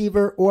wide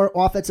receiver or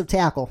offensive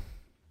tackle.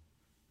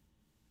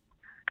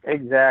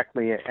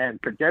 Exactly, and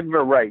for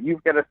Denver, right,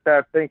 you've got to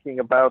start thinking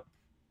about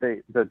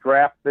the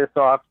draft this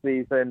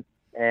offseason,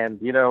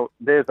 and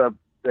there's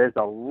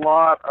a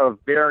lot of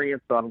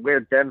variance on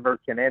where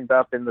Denver can end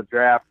up in the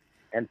draft,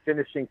 and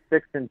finishing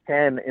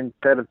 6-10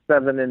 instead of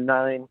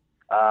 7-9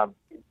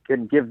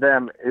 can give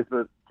them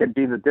can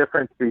be the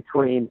difference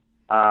between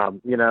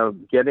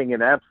getting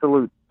an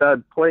absolute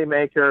stud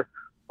playmaker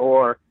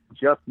or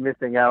just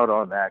missing out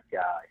on that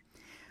guy.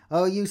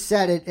 Oh, you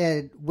said it,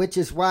 Ed, which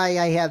is why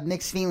I have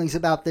mixed feelings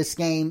about this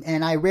game,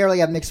 and I rarely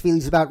have mixed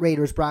feelings about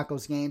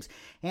Raiders-Broncos games.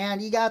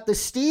 And you got the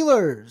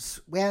Steelers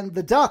and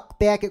the Duck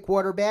back at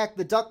quarterback.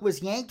 The Duck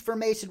was yanked for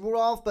Mason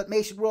Rudolph, but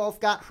Mason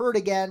Rudolph got hurt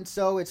again,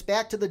 so it's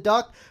back to the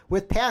Duck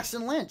with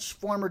Paxton Lynch,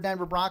 former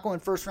Denver Bronco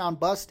and first-round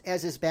bust,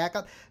 as his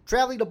backup,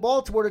 traveling to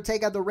Baltimore to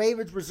take on the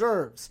Ravens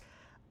reserves.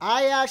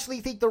 I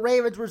actually think the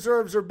Ravens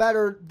reserves are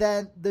better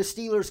than the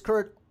Steelers'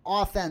 current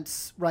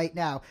offense right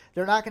now.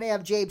 They're not going to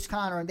have James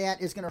Conner, and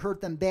that is going to hurt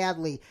them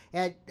badly.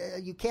 And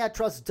you can't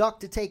trust Duck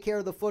to take care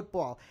of the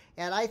football.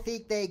 And I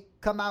think they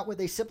come out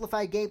with a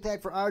simplified game plan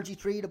for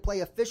RG3 to play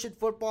efficient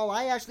football.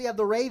 I actually have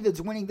the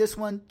Ravens winning this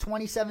one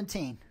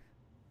 2017.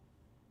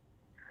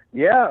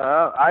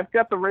 Yeah, I've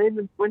got the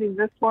Ravens winning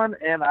this one,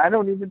 and I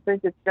don't even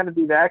think it's going to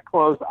be that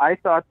close. I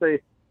thought the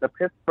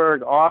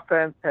Pittsburgh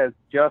offense has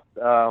just,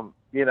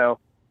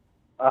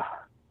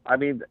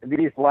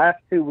 these last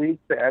 2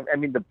 weeks,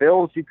 the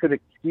Bills, you could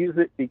excuse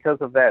it because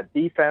of that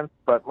defense,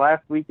 but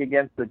last week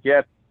against the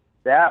Jets,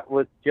 that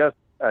was just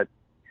a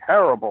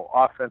terrible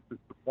offensive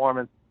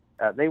performance.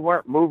 They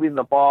weren't moving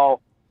the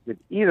ball with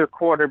either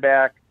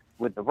quarterback,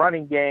 with the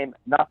running game,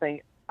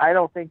 nothing. I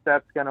don't think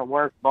that's going to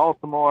work.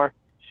 Baltimore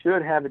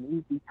should have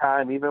an easy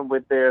time, even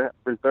with their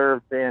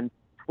reserves in,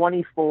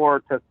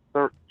 24-13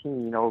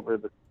 over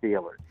the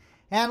Steelers.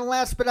 And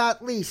last but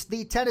not least,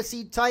 the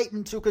Tennessee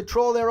Titans, who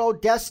control their own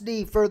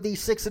destiny for the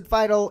sixth and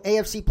final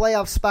AFC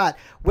playoff spot.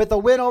 With a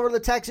win over the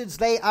Texans,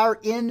 they are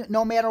in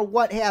no matter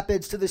what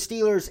happens to the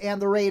Steelers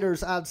and the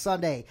Raiders on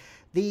Sunday.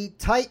 The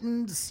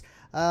Titans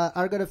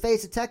are going to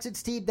face a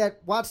Texans team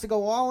that wants to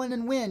go all in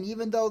and win,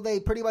 even though they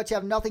pretty much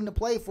have nothing to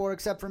play for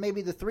except for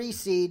maybe the 3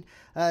 seed,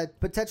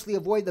 potentially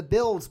avoid the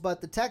Bills. But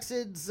the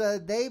Texans,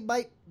 they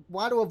might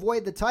want to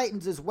avoid the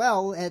Titans as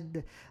well,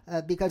 and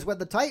because when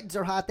the Titans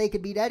are hot, they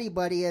can beat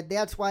anybody, and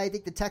that's why I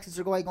think the Texans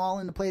are going all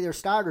in to play their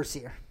starters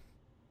here.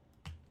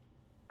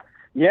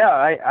 Yeah,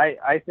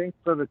 I think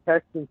for the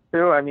Texans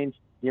too.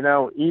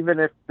 Even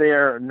if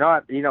they're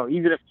not,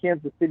 even if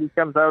Kansas City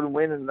comes out and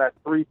wins and that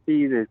 3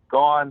 seed is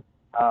gone,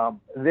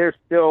 they're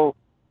still,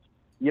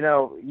 you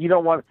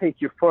don't want to take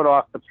your foot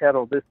off the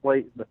pedal this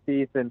late in the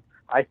season.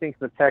 I think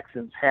the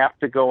Texans have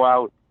to go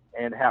out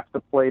and have to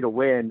play to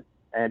win.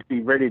 and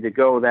be ready to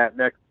go that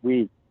next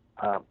week.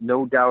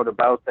 No doubt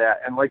about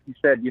that. And like you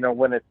said,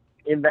 when it's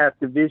in that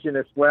division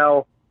as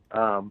well,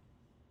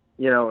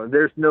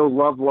 there's no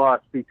love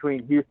lost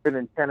between Houston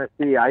and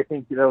Tennessee. I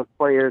think those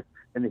players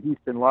in the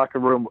Houston locker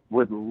room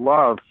would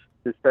love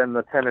to send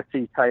the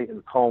Tennessee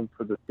Titans home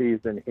for the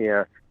season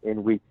here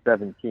in Week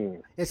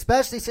 17.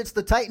 Especially since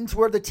the Titans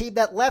were the team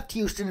that left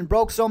Houston and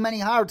broke so many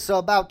hearts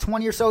about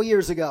 20 or so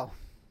years ago.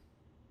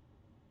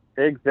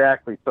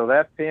 Exactly. So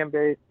that fan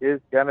base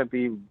is going to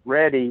be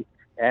ready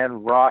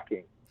and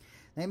rocking.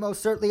 They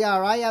most certainly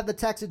are. I have the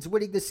Texans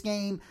winning this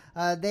game.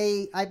 I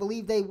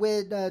believe they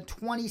win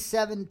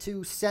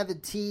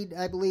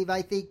 27-17.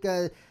 I think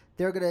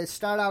they're going to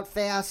start out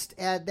fast,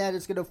 and that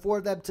is going to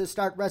afford them to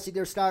start resting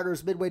their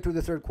starters midway through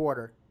the third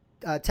quarter.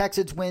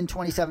 Texans win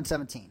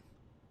 27-17.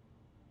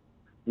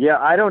 Yeah,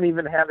 I don't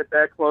even have it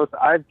that close.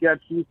 I've got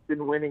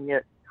Houston winning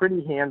it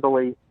pretty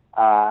handily,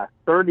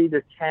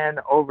 30-10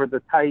 over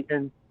the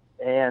Titans.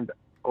 And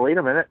wait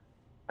a minute.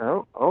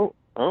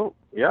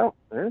 Yeah,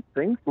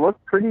 things look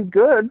pretty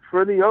good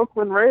for the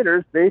Oakland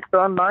Raiders based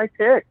on my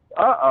pick.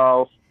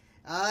 Uh-oh.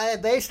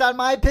 Based on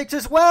my picks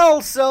as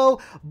well,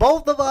 so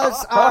both of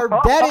us are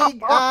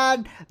betting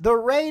on the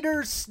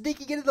Raiders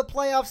sneaking into the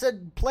playoffs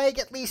and playing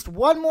at least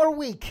one more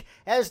week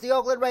as the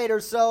Oakland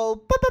Raiders.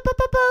 So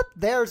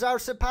there's our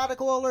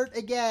simpatico alert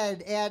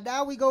again. And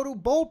now we go to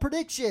bold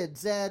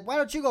predictions. And why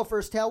don't you go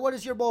first, Hal? What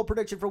is your bold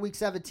prediction for Week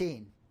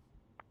 17?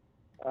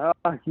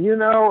 You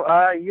and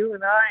I,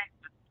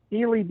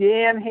 Steely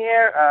Dan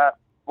here,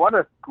 what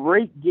a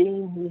great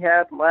game he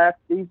had last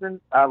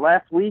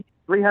week,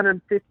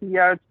 350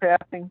 yards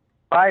passing,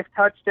 5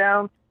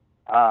 touchdowns,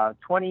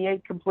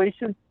 28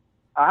 completions.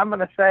 I'm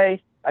going to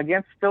say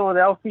against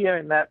Philadelphia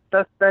in that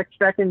suspect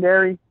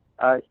secondary,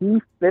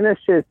 he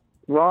finishes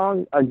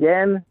strong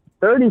again,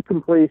 30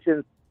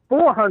 completions,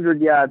 400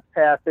 yards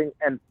passing,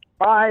 and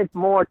 5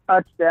 more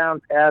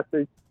touchdown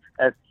passes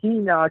as he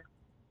knocks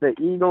the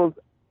Eagles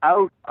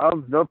out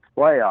of the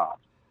playoffs.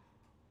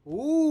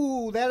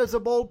 Ooh, that is a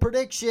bold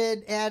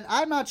prediction, and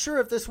I'm not sure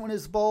if this one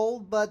is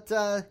bold, but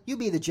you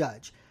be the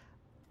judge.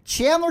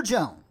 Chandler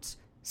Jones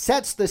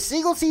sets the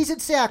single season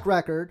sack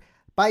record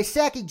by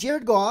sacking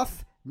Jared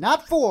Goff,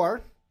 not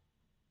 4,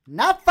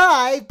 not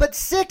 5, but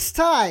 6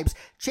 times.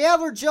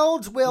 Chandler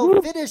Jones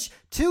will finish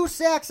 2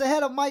 sacks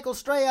ahead of Michael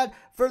Strahan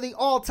for the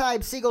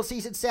all-time single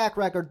season sack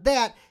record.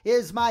 That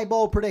is my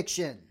bold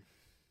prediction.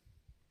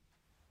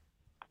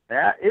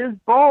 That is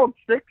bold.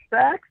 6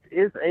 sacks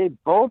is a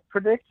bold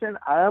prediction.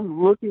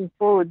 I'm looking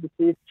forward to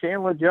see if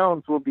Chandler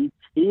Jones will be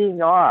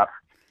teeing off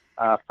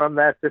from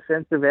that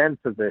defensive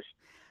end position.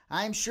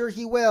 I'm sure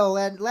he will.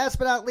 And last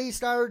but not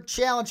least, our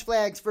challenge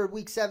flags for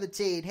Week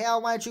 17.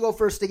 Hal, why don't you go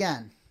first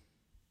again?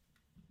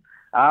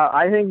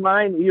 I think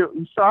mine,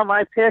 you saw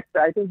my picks.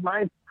 I think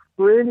mine's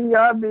pretty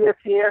obvious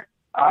here.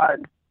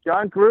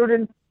 John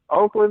Gruden,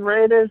 Oakland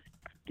Raiders.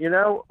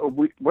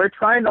 We're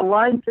trying to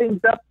line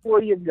things up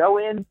for you. Go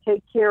in,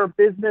 take care of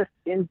business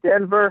in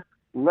Denver.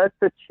 Let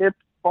the chips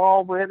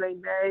fall where they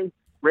may.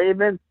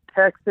 Ravens,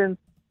 Texans,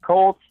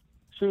 Colts,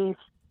 Chiefs,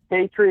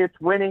 Patriots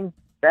winning.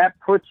 That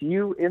puts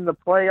you in the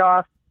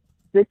playoffs.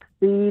 6th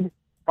seed,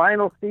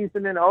 final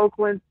season in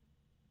Oakland.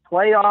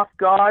 Playoff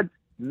gods,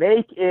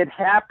 make it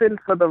happen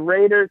for the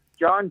Raiders.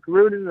 John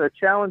Gruden, the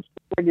challenge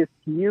is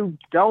to you.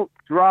 Don't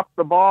drop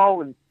the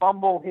ball and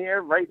fumble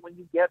here right when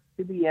you get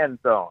to the end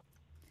zone.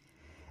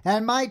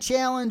 And my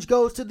challenge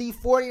goes to the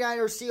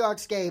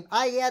 49ers-Seahawks game.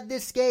 I had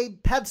this game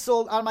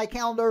penciled on my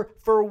calendar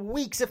for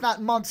weeks, if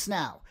not months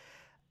now.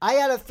 I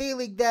had a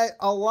feeling that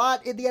a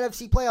lot in the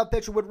NFC playoff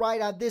picture would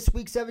ride on this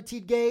Week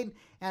 17 game,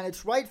 and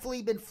it's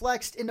rightfully been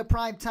flexed into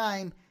prime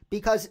time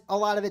because a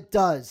lot of it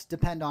does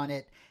depend on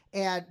it.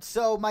 And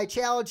so my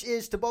challenge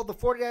is to both the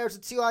 49ers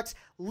and Seahawks,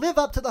 live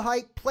up to the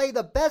hype, play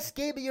the best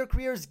game of your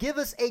careers, give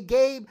us a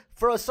game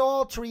for us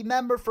all to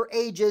remember for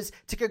ages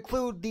to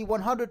conclude the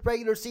 100th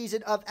regular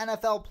season of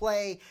NFL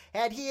play.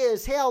 And he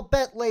is Hal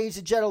Bent, ladies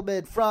and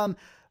gentlemen, from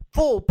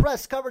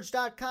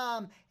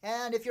FullPressCoverage.com.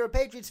 And if you're a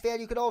Patriots fan,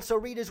 you can also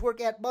read his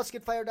work at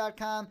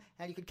MusketFire.com.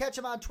 And you can catch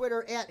him on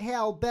Twitter at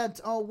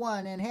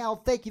HalBent01. And Hal,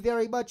 thank you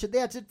very much. And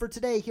that's it for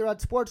today here on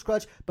Sports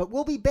Crunch. But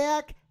we'll be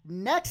back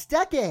next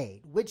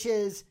decade, which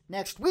is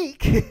next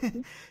week,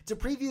 to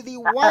preview the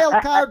wild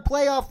card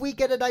playoff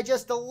weekend and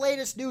digest the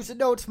latest news and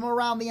notes from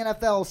around the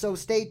NFL, so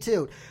stay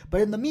tuned. But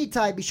in the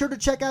meantime, be sure to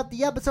check out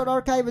the episode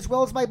archive as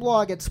well as my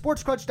blog at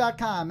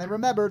sportscrunch.com, and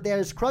remember,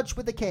 there's Crunch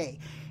with a K.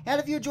 And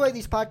if you enjoy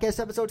these podcast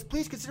episodes,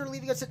 please consider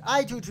leaving us an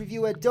iTunes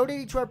review and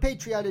donating to our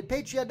Patreon at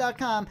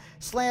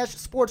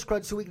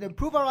patreon.com/sportscrunch so we can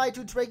improve our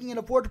iTunes ranking and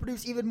afford to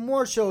produce even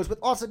more shows with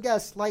awesome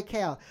guests like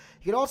Hal.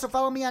 You can also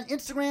follow me on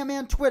Instagram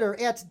and Twitter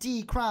at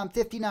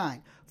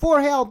DCrom59.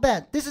 For Hal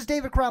Bent, this is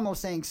David Cromwell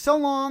saying so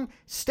long,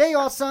 stay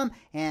awesome,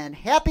 and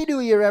Happy New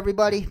Year,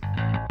 everybody.